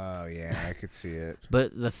pattern. Oh, yeah, I could see it.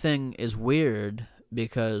 But the thing is weird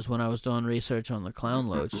because when I was doing research on the clown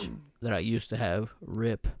loach that I used to have,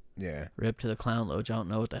 rip Yeah. to the clown loach, I don't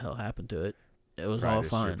know what the hell happened to it. It was Probably all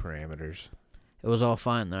just your fine. parameters. It was all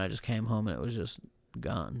fine. Then I just came home and it was just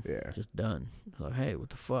gone. Yeah. Just done. I was like, hey,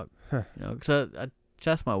 what the fuck? Huh. Because I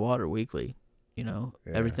test my water weekly. Yeah.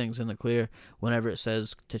 Everything's in the clear. Whenever it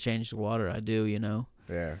says to change the water, I do.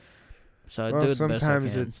 Yeah. So I Well, do it the best I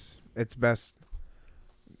sometimes can. it's best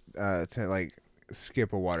to like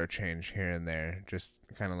skip a water change here and there. Just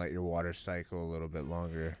kind of let your water cycle a little bit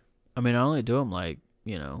longer. I mean, I only do them like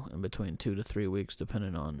in between 2 to 3 weeks,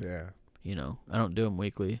 depending on Yeah. I don't do them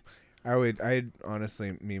weekly, I'd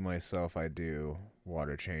honestly, me myself, I do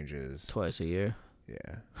water changes. twice a year.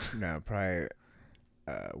 Yeah. No, probably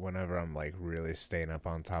whenever I'm like really staying up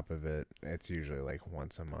on top of it, it's usually like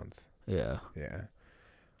once a month. Yeah. Yeah.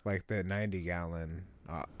 Like the 90-gallon,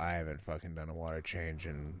 I haven't fucking done a water change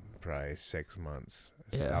in probably 6 months.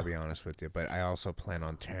 So Yeah. I'll be honest with you. But I also plan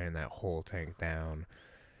on tearing that whole tank down,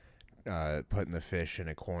 putting the fish in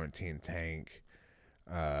a quarantine tank,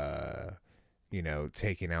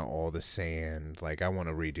 taking out all the sand. Like, I want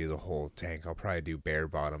to redo the whole tank. I'll probably do bare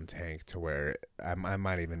bottom tank to where I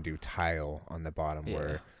might even do tile on the bottom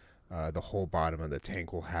where the whole bottom of the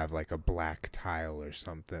tank will have like a black tile or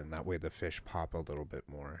something. That way the fish pop a little bit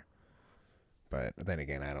more. But then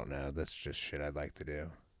again, I don't know. That's just shit I'd like to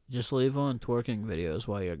do. Just leave on twerking videos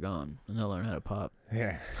while you're gone, and they'll learn how to pop.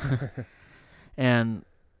 Yeah. And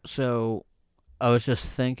so I was just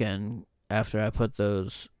thinking after I put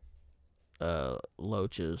those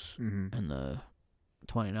loaches Mm-hmm. in the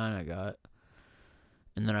 29 I got,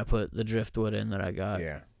 and then I put the driftwood in that I got,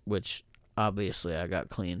 Yeah. which obviously I got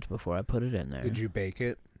cleaned before I put it in there. Did you bake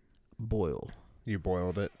it? Boiled You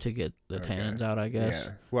boiled it? to get the Okay. tannins out, I guess.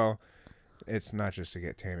 Yeah. Well, it's not just to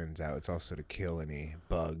get tannins out. It's also to kill any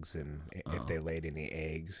bugs and if Oh. they laid any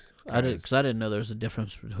eggs. I didn't know there was a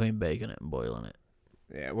difference between baking it and boiling it.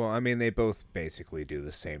 Yeah, well, I mean, they both basically do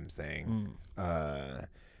the same thing. Mm.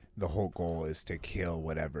 The whole goal is to kill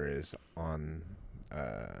whatever is on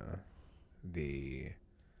the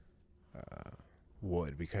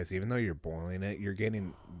wood, because even though you're boiling it,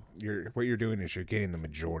 what you're doing is you're getting the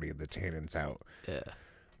majority of the tannins out. Yeah.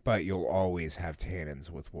 But you'll always have tannins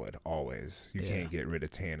with wood. Always. You Yeah. can't get rid of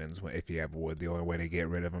tannins if you have wood. The only way to get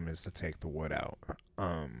rid of them is to take the wood out.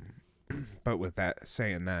 But with that,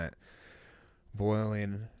 saying that,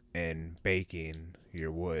 boiling and baking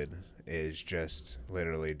your wood is just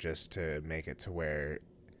literally just to make it to where,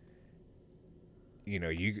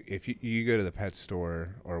 if you go to the pet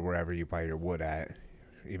store or wherever you buy your wood at,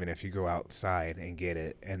 even if you go outside and get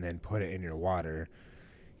it and then put it in your water,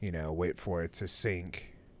 wait for it to sink.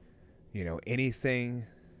 Anything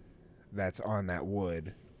that's on that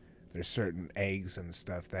wood, there's certain eggs and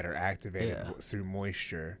stuff that are activated through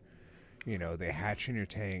moisture. you know, they hatch in your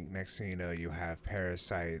tank. Next thing you know, you have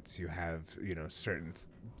parasites. You have, you know, certain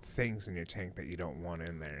things in your tank that you don't want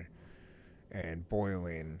in there. And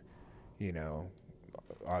boiling, you know,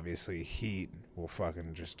 obviously heat will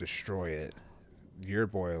fucking just destroy it. You're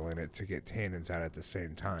boiling it to get tannins out at the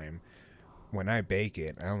same time. When I bake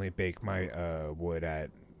it, I only bake my wood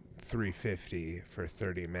at 350 for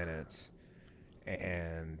 30 minutes.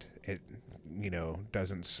 And it, you know,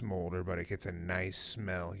 doesn't smolder, but it gets a nice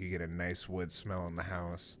smell. You get a nice wood smell in the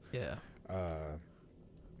house. Yeah.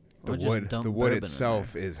 The wood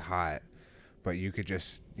itself is hot, but you could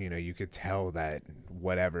just, you know, you could tell that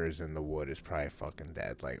whatever is in the wood is probably fucking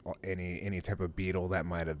dead. Like any type of beetle that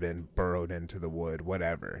might have been burrowed into the wood,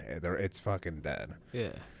 whatever, it's fucking dead.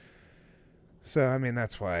 Yeah. So I mean,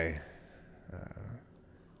 that's why,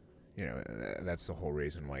 you know, that's the whole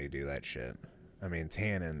reason why you do that shit. I mean,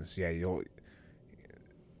 tannins, yeah,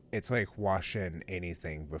 it's like washing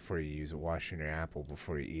anything before you use it. Washing your apple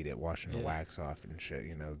before you eat it. Washing the wax off and shit,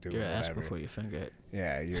 you know, doing your whatever. ass before you finger it.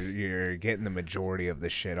 Yeah, you're getting the majority of the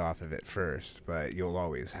shit off of it first, but you'll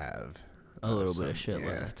always have a little bit of shit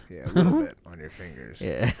left. Yeah, a little bit on your fingers.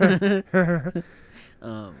 Yeah.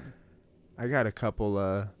 I got a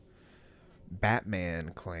couple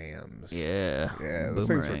Batman clams. Yeah. Yeah, those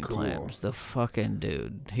things were cool. Clams. The fucking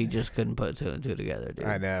dude. He just couldn't put two and two together, dude.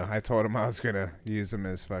 I know. I told him I was going to use them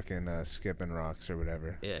as fucking skipping rocks or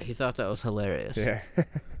whatever. Yeah, he thought that was hilarious. Yeah.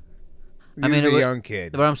 I mean, a young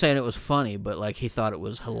kid. But I'm saying it was funny, but like he thought it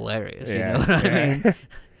was hilarious. Yeah. You know what I mean?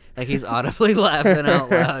 Like he's audibly laughing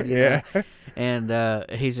out loud. You know?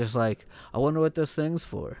 And he's just like, I wonder what this thing's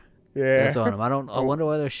for. Yeah. That's on him. I wonder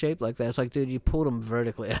why they're shaped like that. It's like, dude, you pulled them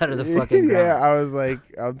vertically out of the fucking ground. Yeah, I was like,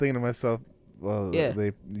 I'm thinking to myself, well,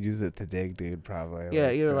 they use it to dig, dude, probably. Yeah,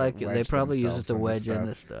 like, you're like, they probably use it to wedge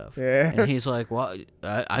into stuff. Yeah. And he's like, well,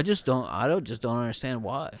 I just don't understand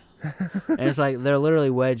why. And it's like, they're literally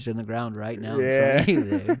wedged in the ground right now in front of you,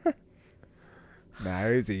 dude. Nah,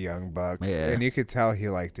 he's a young buck. Yeah. And you could tell he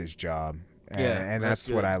liked his job. And that's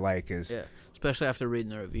what I like is... Yeah. Especially after reading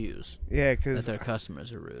the reviews. Yeah, because... That their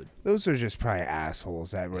customers are rude. Those are just probably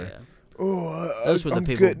assholes that were... Yeah. Those were the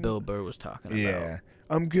people Bill Burr was talking about. Yeah.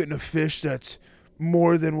 I'm getting a fish that's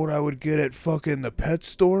more than what I would get at fucking the pet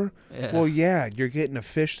store. Yeah. Well, yeah, you're getting a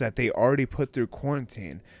fish that they already put through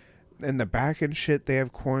quarantine. In the back and shit, they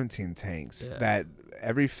have quarantine tanks. Yeah. That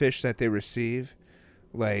every fish that they receive,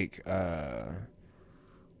 like...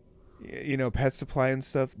 you know, Pet Supply and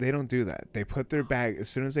stuff, they don't do that. They put their bag, as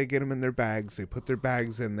soon as they get them in their bags, they put their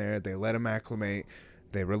bags in there, they let them acclimate,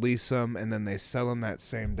 they release them, and then they sell them that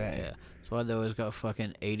same day. Yeah. That's why they always got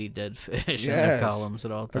fucking 80 dead fish in their columns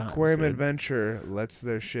at all times. Aquarium Adventure lets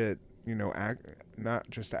their shit, you know, not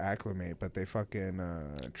just to acclimate, but they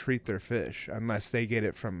fucking treat their fish, unless they get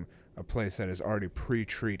it from a place that is already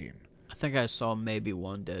pre-treating. I think I saw maybe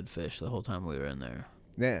one dead fish the whole time we were in there.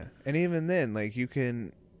 Yeah. And even then, like, you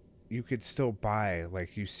could still buy,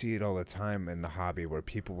 like you see it all the time in the hobby where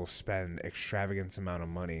people will spend extravagant amount of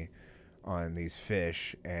money on these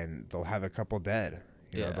fish and they'll have a couple dead.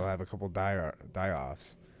 You know, they'll have a couple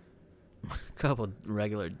die-offs. A couple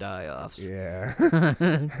regular die-offs. Yeah.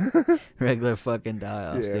 Regular fucking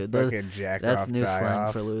die-offs, dude. Fucking jack-off That's new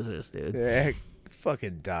die-offs. slang for losers, dude. Yeah,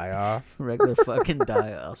 fucking die-off. Regular fucking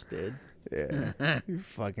die-offs, dude. Yeah. You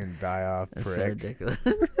fucking die-off prick. That's so ridiculous.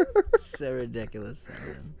 So ridiculous,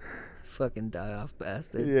 man. Fucking die-off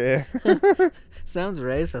bastard. Yeah. Sounds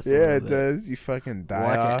racist. Yeah, it does. You fucking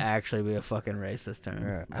die-off. Watch it actually be a fucking racist term.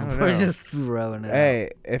 Yeah, I don't We're know. just throwing it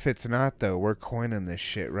Hey, if it's not, though, we're coining this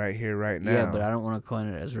shit right here, right now. Yeah, but I don't want to coin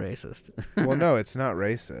it as racist. Well, no, it's not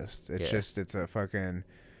racist. It's just, it's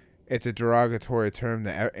a derogatory term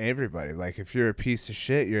to everybody. Like, if you're a piece of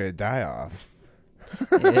shit, you're a die-off.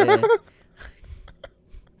 Yeah.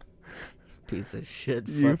 Piece of shit,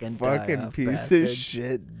 you fucking piece bastard. of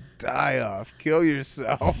shit, die off. Kill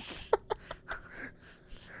yourself.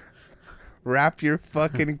 Wrap your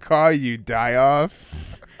fucking car, you die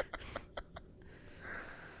off.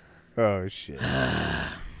 Oh, shit.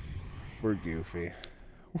 We're goofy.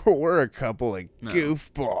 We're a couple of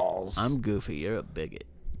goofballs. I'm goofy. You're a bigot.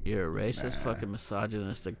 You're a racist, fucking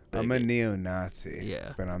misogynistic bigot. I'm a neo-Nazi.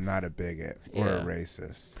 Yeah. But I'm not a bigot or a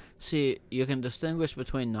racist. See, you can distinguish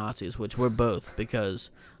between Nazis, which we're both,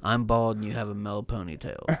 because I'm bald and you have a male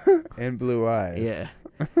ponytail. And blue eyes. Yeah.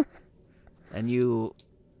 And you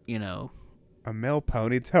know. A male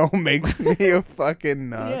ponytail makes me a fucking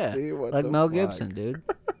Nazi? Yeah, what like the Mel fuck? Gibson, dude.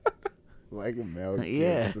 Like a Mel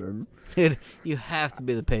Yeah. Gibson. Dude, you have to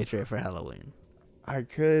be the Patriot for Halloween. I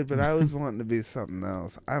could, but I was wanting to be something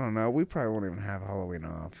else. I don't know. We probably won't even have Halloween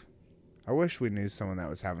off. I wish we knew someone that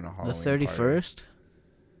was having a Halloween The 31st?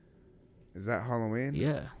 Is that Halloween?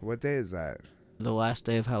 Yeah. What day is that? The last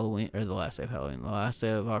day of Halloween, the last day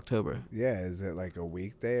of October. Yeah, is it like a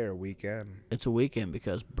weekday or a weekend? It's a weekend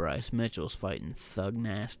because Bryce Mitchell's fighting Thug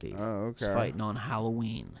Nasty. Oh, okay. He's fighting on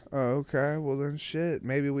Halloween. Oh, okay. Well, then shit.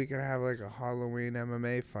 Maybe we could have like a Halloween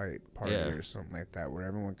MMA fight party Yeah. or something like that where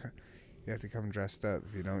everyone, you have to come dressed up.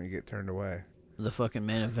 If you don't, you get turned away. The fucking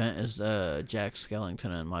main event is Jack Skellington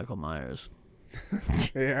and Michael Myers.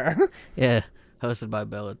 Yeah. Yeah, hosted by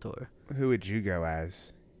Bellator. Who would you go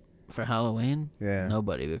as? For Halloween? Yeah.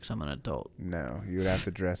 Nobody, because I'm an adult. No, you would have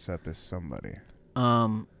to dress up as somebody.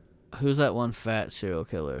 Who's that one fat serial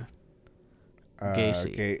killer?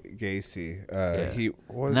 Gacy. Gacy. Yeah. He.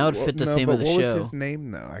 And that would fit the theme of the what show. was his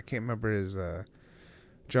name though? I can't remember his.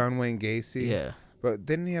 John Wayne Gacy. Yeah. But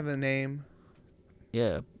didn't he have a name?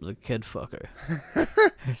 Yeah, the kid fucker.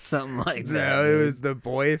 Or something like that. No, it dude. was the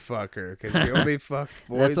boy fucker because he only fucked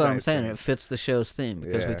boys. That's what I'm I saying. think. It fits the show's theme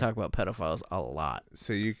because we Yeah. talk about pedophiles a lot.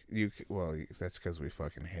 So well, that's because we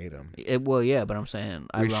fucking hate them. Well, yeah, but I'm saying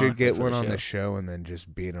We should get one on the the show and then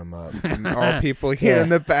just beat them up. And all people hear Yeah. in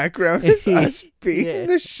the background is us beating Yeah.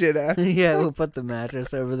 the shit out of Yeah, we'll put the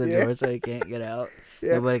mattress over the Yeah. door so he can't get out.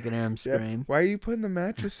 Yeah. Nobody can hear him Yeah. scream. Why are you putting the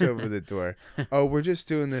mattress over the door? Oh, we're just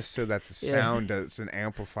doing this so that the Yeah. sound doesn't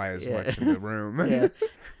amplify as Yeah. much in the room. Yeah.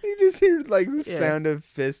 You just hear like the Yeah. sound of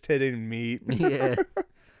fist hitting meat. Yeah.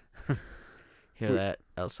 Hear that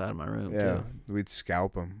outside of my room, Yeah, we'd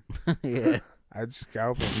scalp them. too. Yeah. I'd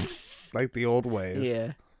scalp them like the old ways.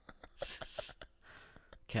 Yeah.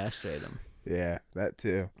 Castrate him. Yeah, that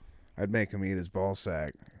too. I'd make him eat his ball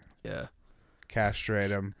sack. Yeah. Castrate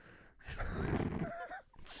him.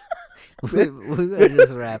 We better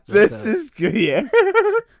just wrap this This up. is good. Yeah.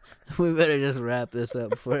 We better just wrap this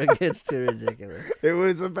up before it gets too ridiculous. It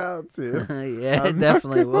was about to. Yeah, it I'm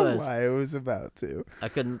definitely not gonna was. lie, it was about to. I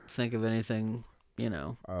couldn't think of anything,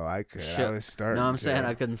 Oh, I could. Sure. I was starting. No, I'm to. saying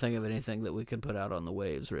I couldn't think of anything that we could put out on the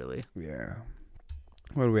waves, really. Yeah.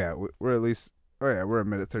 What are we at? We're at least. Oh yeah, we're at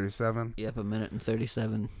minute 37. Yep,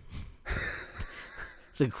 1:37.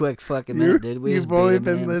 It's a quick fucking minute, dude. We just You've beat only 'em,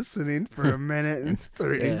 been man. listening for a minute and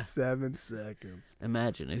 37 seconds.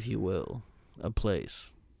 Imagine, if you will, a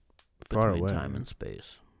place Far between away. time and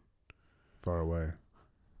space Far away.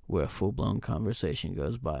 where a full-blown conversation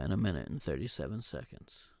goes by in 1:37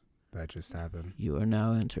 seconds. That just happened. You are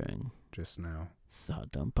now entering Just now.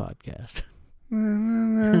 Thought Dumb Podcast.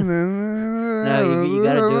 no, No, you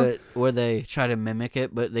gotta do it where they try to mimic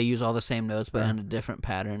it, but they use all the same notes, but in a different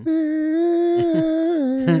pattern.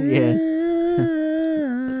 Yeah.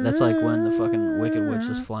 That's like when the fucking Wicked Witch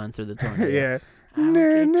is flying through the tornado. Yeah. I'll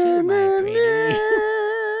get you, my pretty.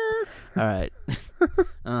 All right.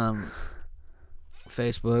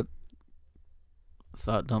 Facebook,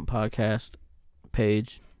 Thought Dump Podcast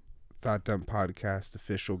page, Thought Dump Podcast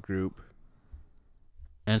official group.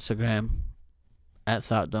 Instagram, at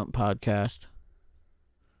Thought Dump Podcast.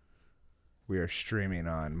 We are streaming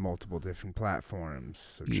on multiple different platforms,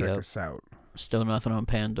 so check Yep. us out. Still nothing on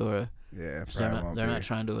Pandora. Yeah, 'Cause they're probably not won't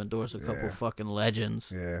trying to endorse a couple Yeah. fucking legends.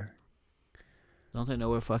 be. Yeah, Don't they know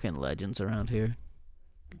we're fucking legends around here?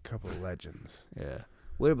 a couple of legends. Yeah.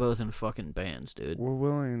 We're both in fucking bands, dude. We're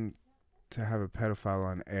willing to have a pedophile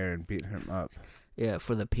on air and beat him up. Yeah,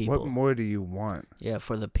 for the people. What more do you want? Yeah,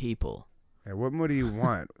 for the people. Yeah, what more do you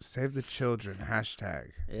want? Save the children.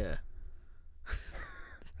 Hashtag. Yeah.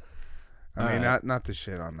 I mean, Alright. not to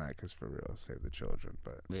shit on that, because for real, save the children.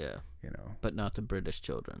 But Yeah. you know, But not the British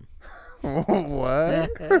children. what?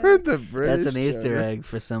 The British. That's an Easter children. egg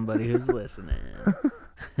for somebody who's listening.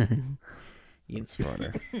 That's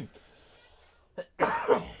funny.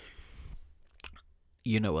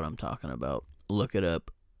 You know what I'm talking about. Look it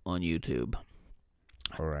up on YouTube.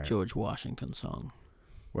 All right. George Washington song.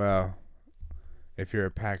 Well, if you're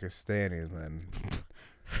a Pakistani, then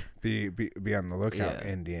be on the lookout, Yeah.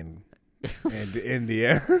 Indian, and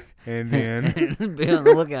India, Indian. Be on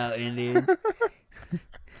the lookout, Indian.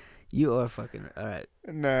 You are fucking... All right.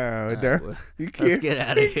 No, All right, don't. well, You can't. get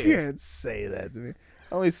outta You here. can't say that to me.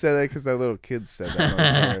 I only said that because that little kid said that.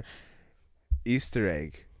 On Twitter. Easter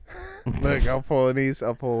egg. Look, I'll pull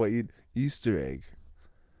what you Easter egg.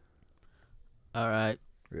 all right.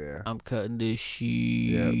 Yeah. I'm cutting this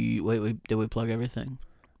shit. Wait, did we plug everything?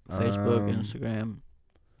 Facebook, Instagram.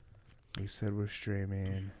 We said we're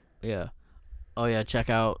streaming. Yeah. Oh, yeah, check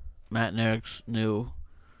out Matt and Eric's new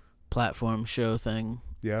platform show thing,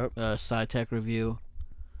 Yep. SciTech Review.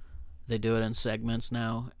 They do it in segments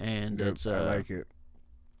now, and Yep. it's I like it.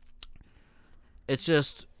 it's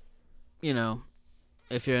just,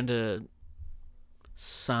 if you're into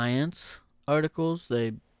science articles,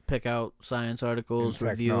 they pick out science articles,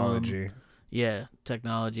 And review them. technology. Yeah,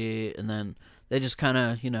 technology, and then they just kind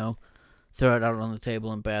of, throw it out on the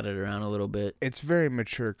table and bat it around a little bit. It's very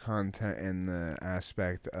mature content in the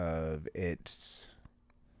aspect of it's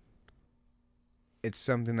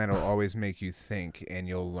something that'll always make you think and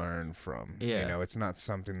you'll learn from. Yeah. You know, it's not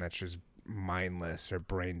something that's just mindless or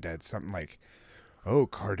brain dead. Something like, oh,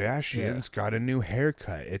 Kardashians got a new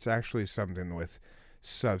haircut. It's actually something with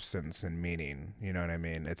substance and meaning. You know what I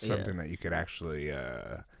mean? It's something that you could actually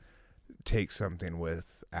take something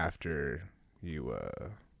with after you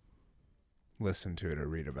listen to it or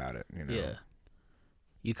read about it. You know? Yeah.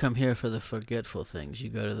 You come here for the forgetful things.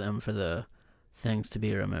 You go to them for the things to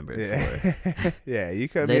be remembered for. Yeah, you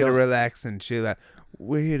come here to relax and chill out.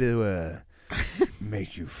 We're here to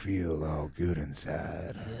make you feel all good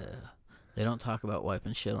inside. Yeah. They don't talk about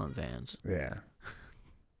wiping shit on vans. Yeah.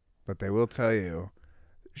 But they will tell you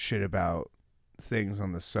shit about things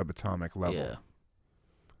on the subatomic level.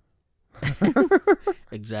 Yeah.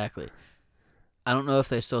 Exactly. I don't know if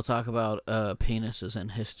they still talk about penises in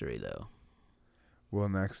history, though. Well,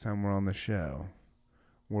 next time we're on the show,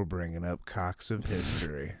 we're bringing up cocks of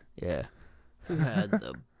history. Yeah. Who had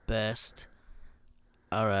the best?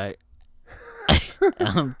 All right.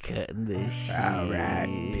 I'm cutting this shit. All right.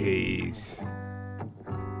 Peace.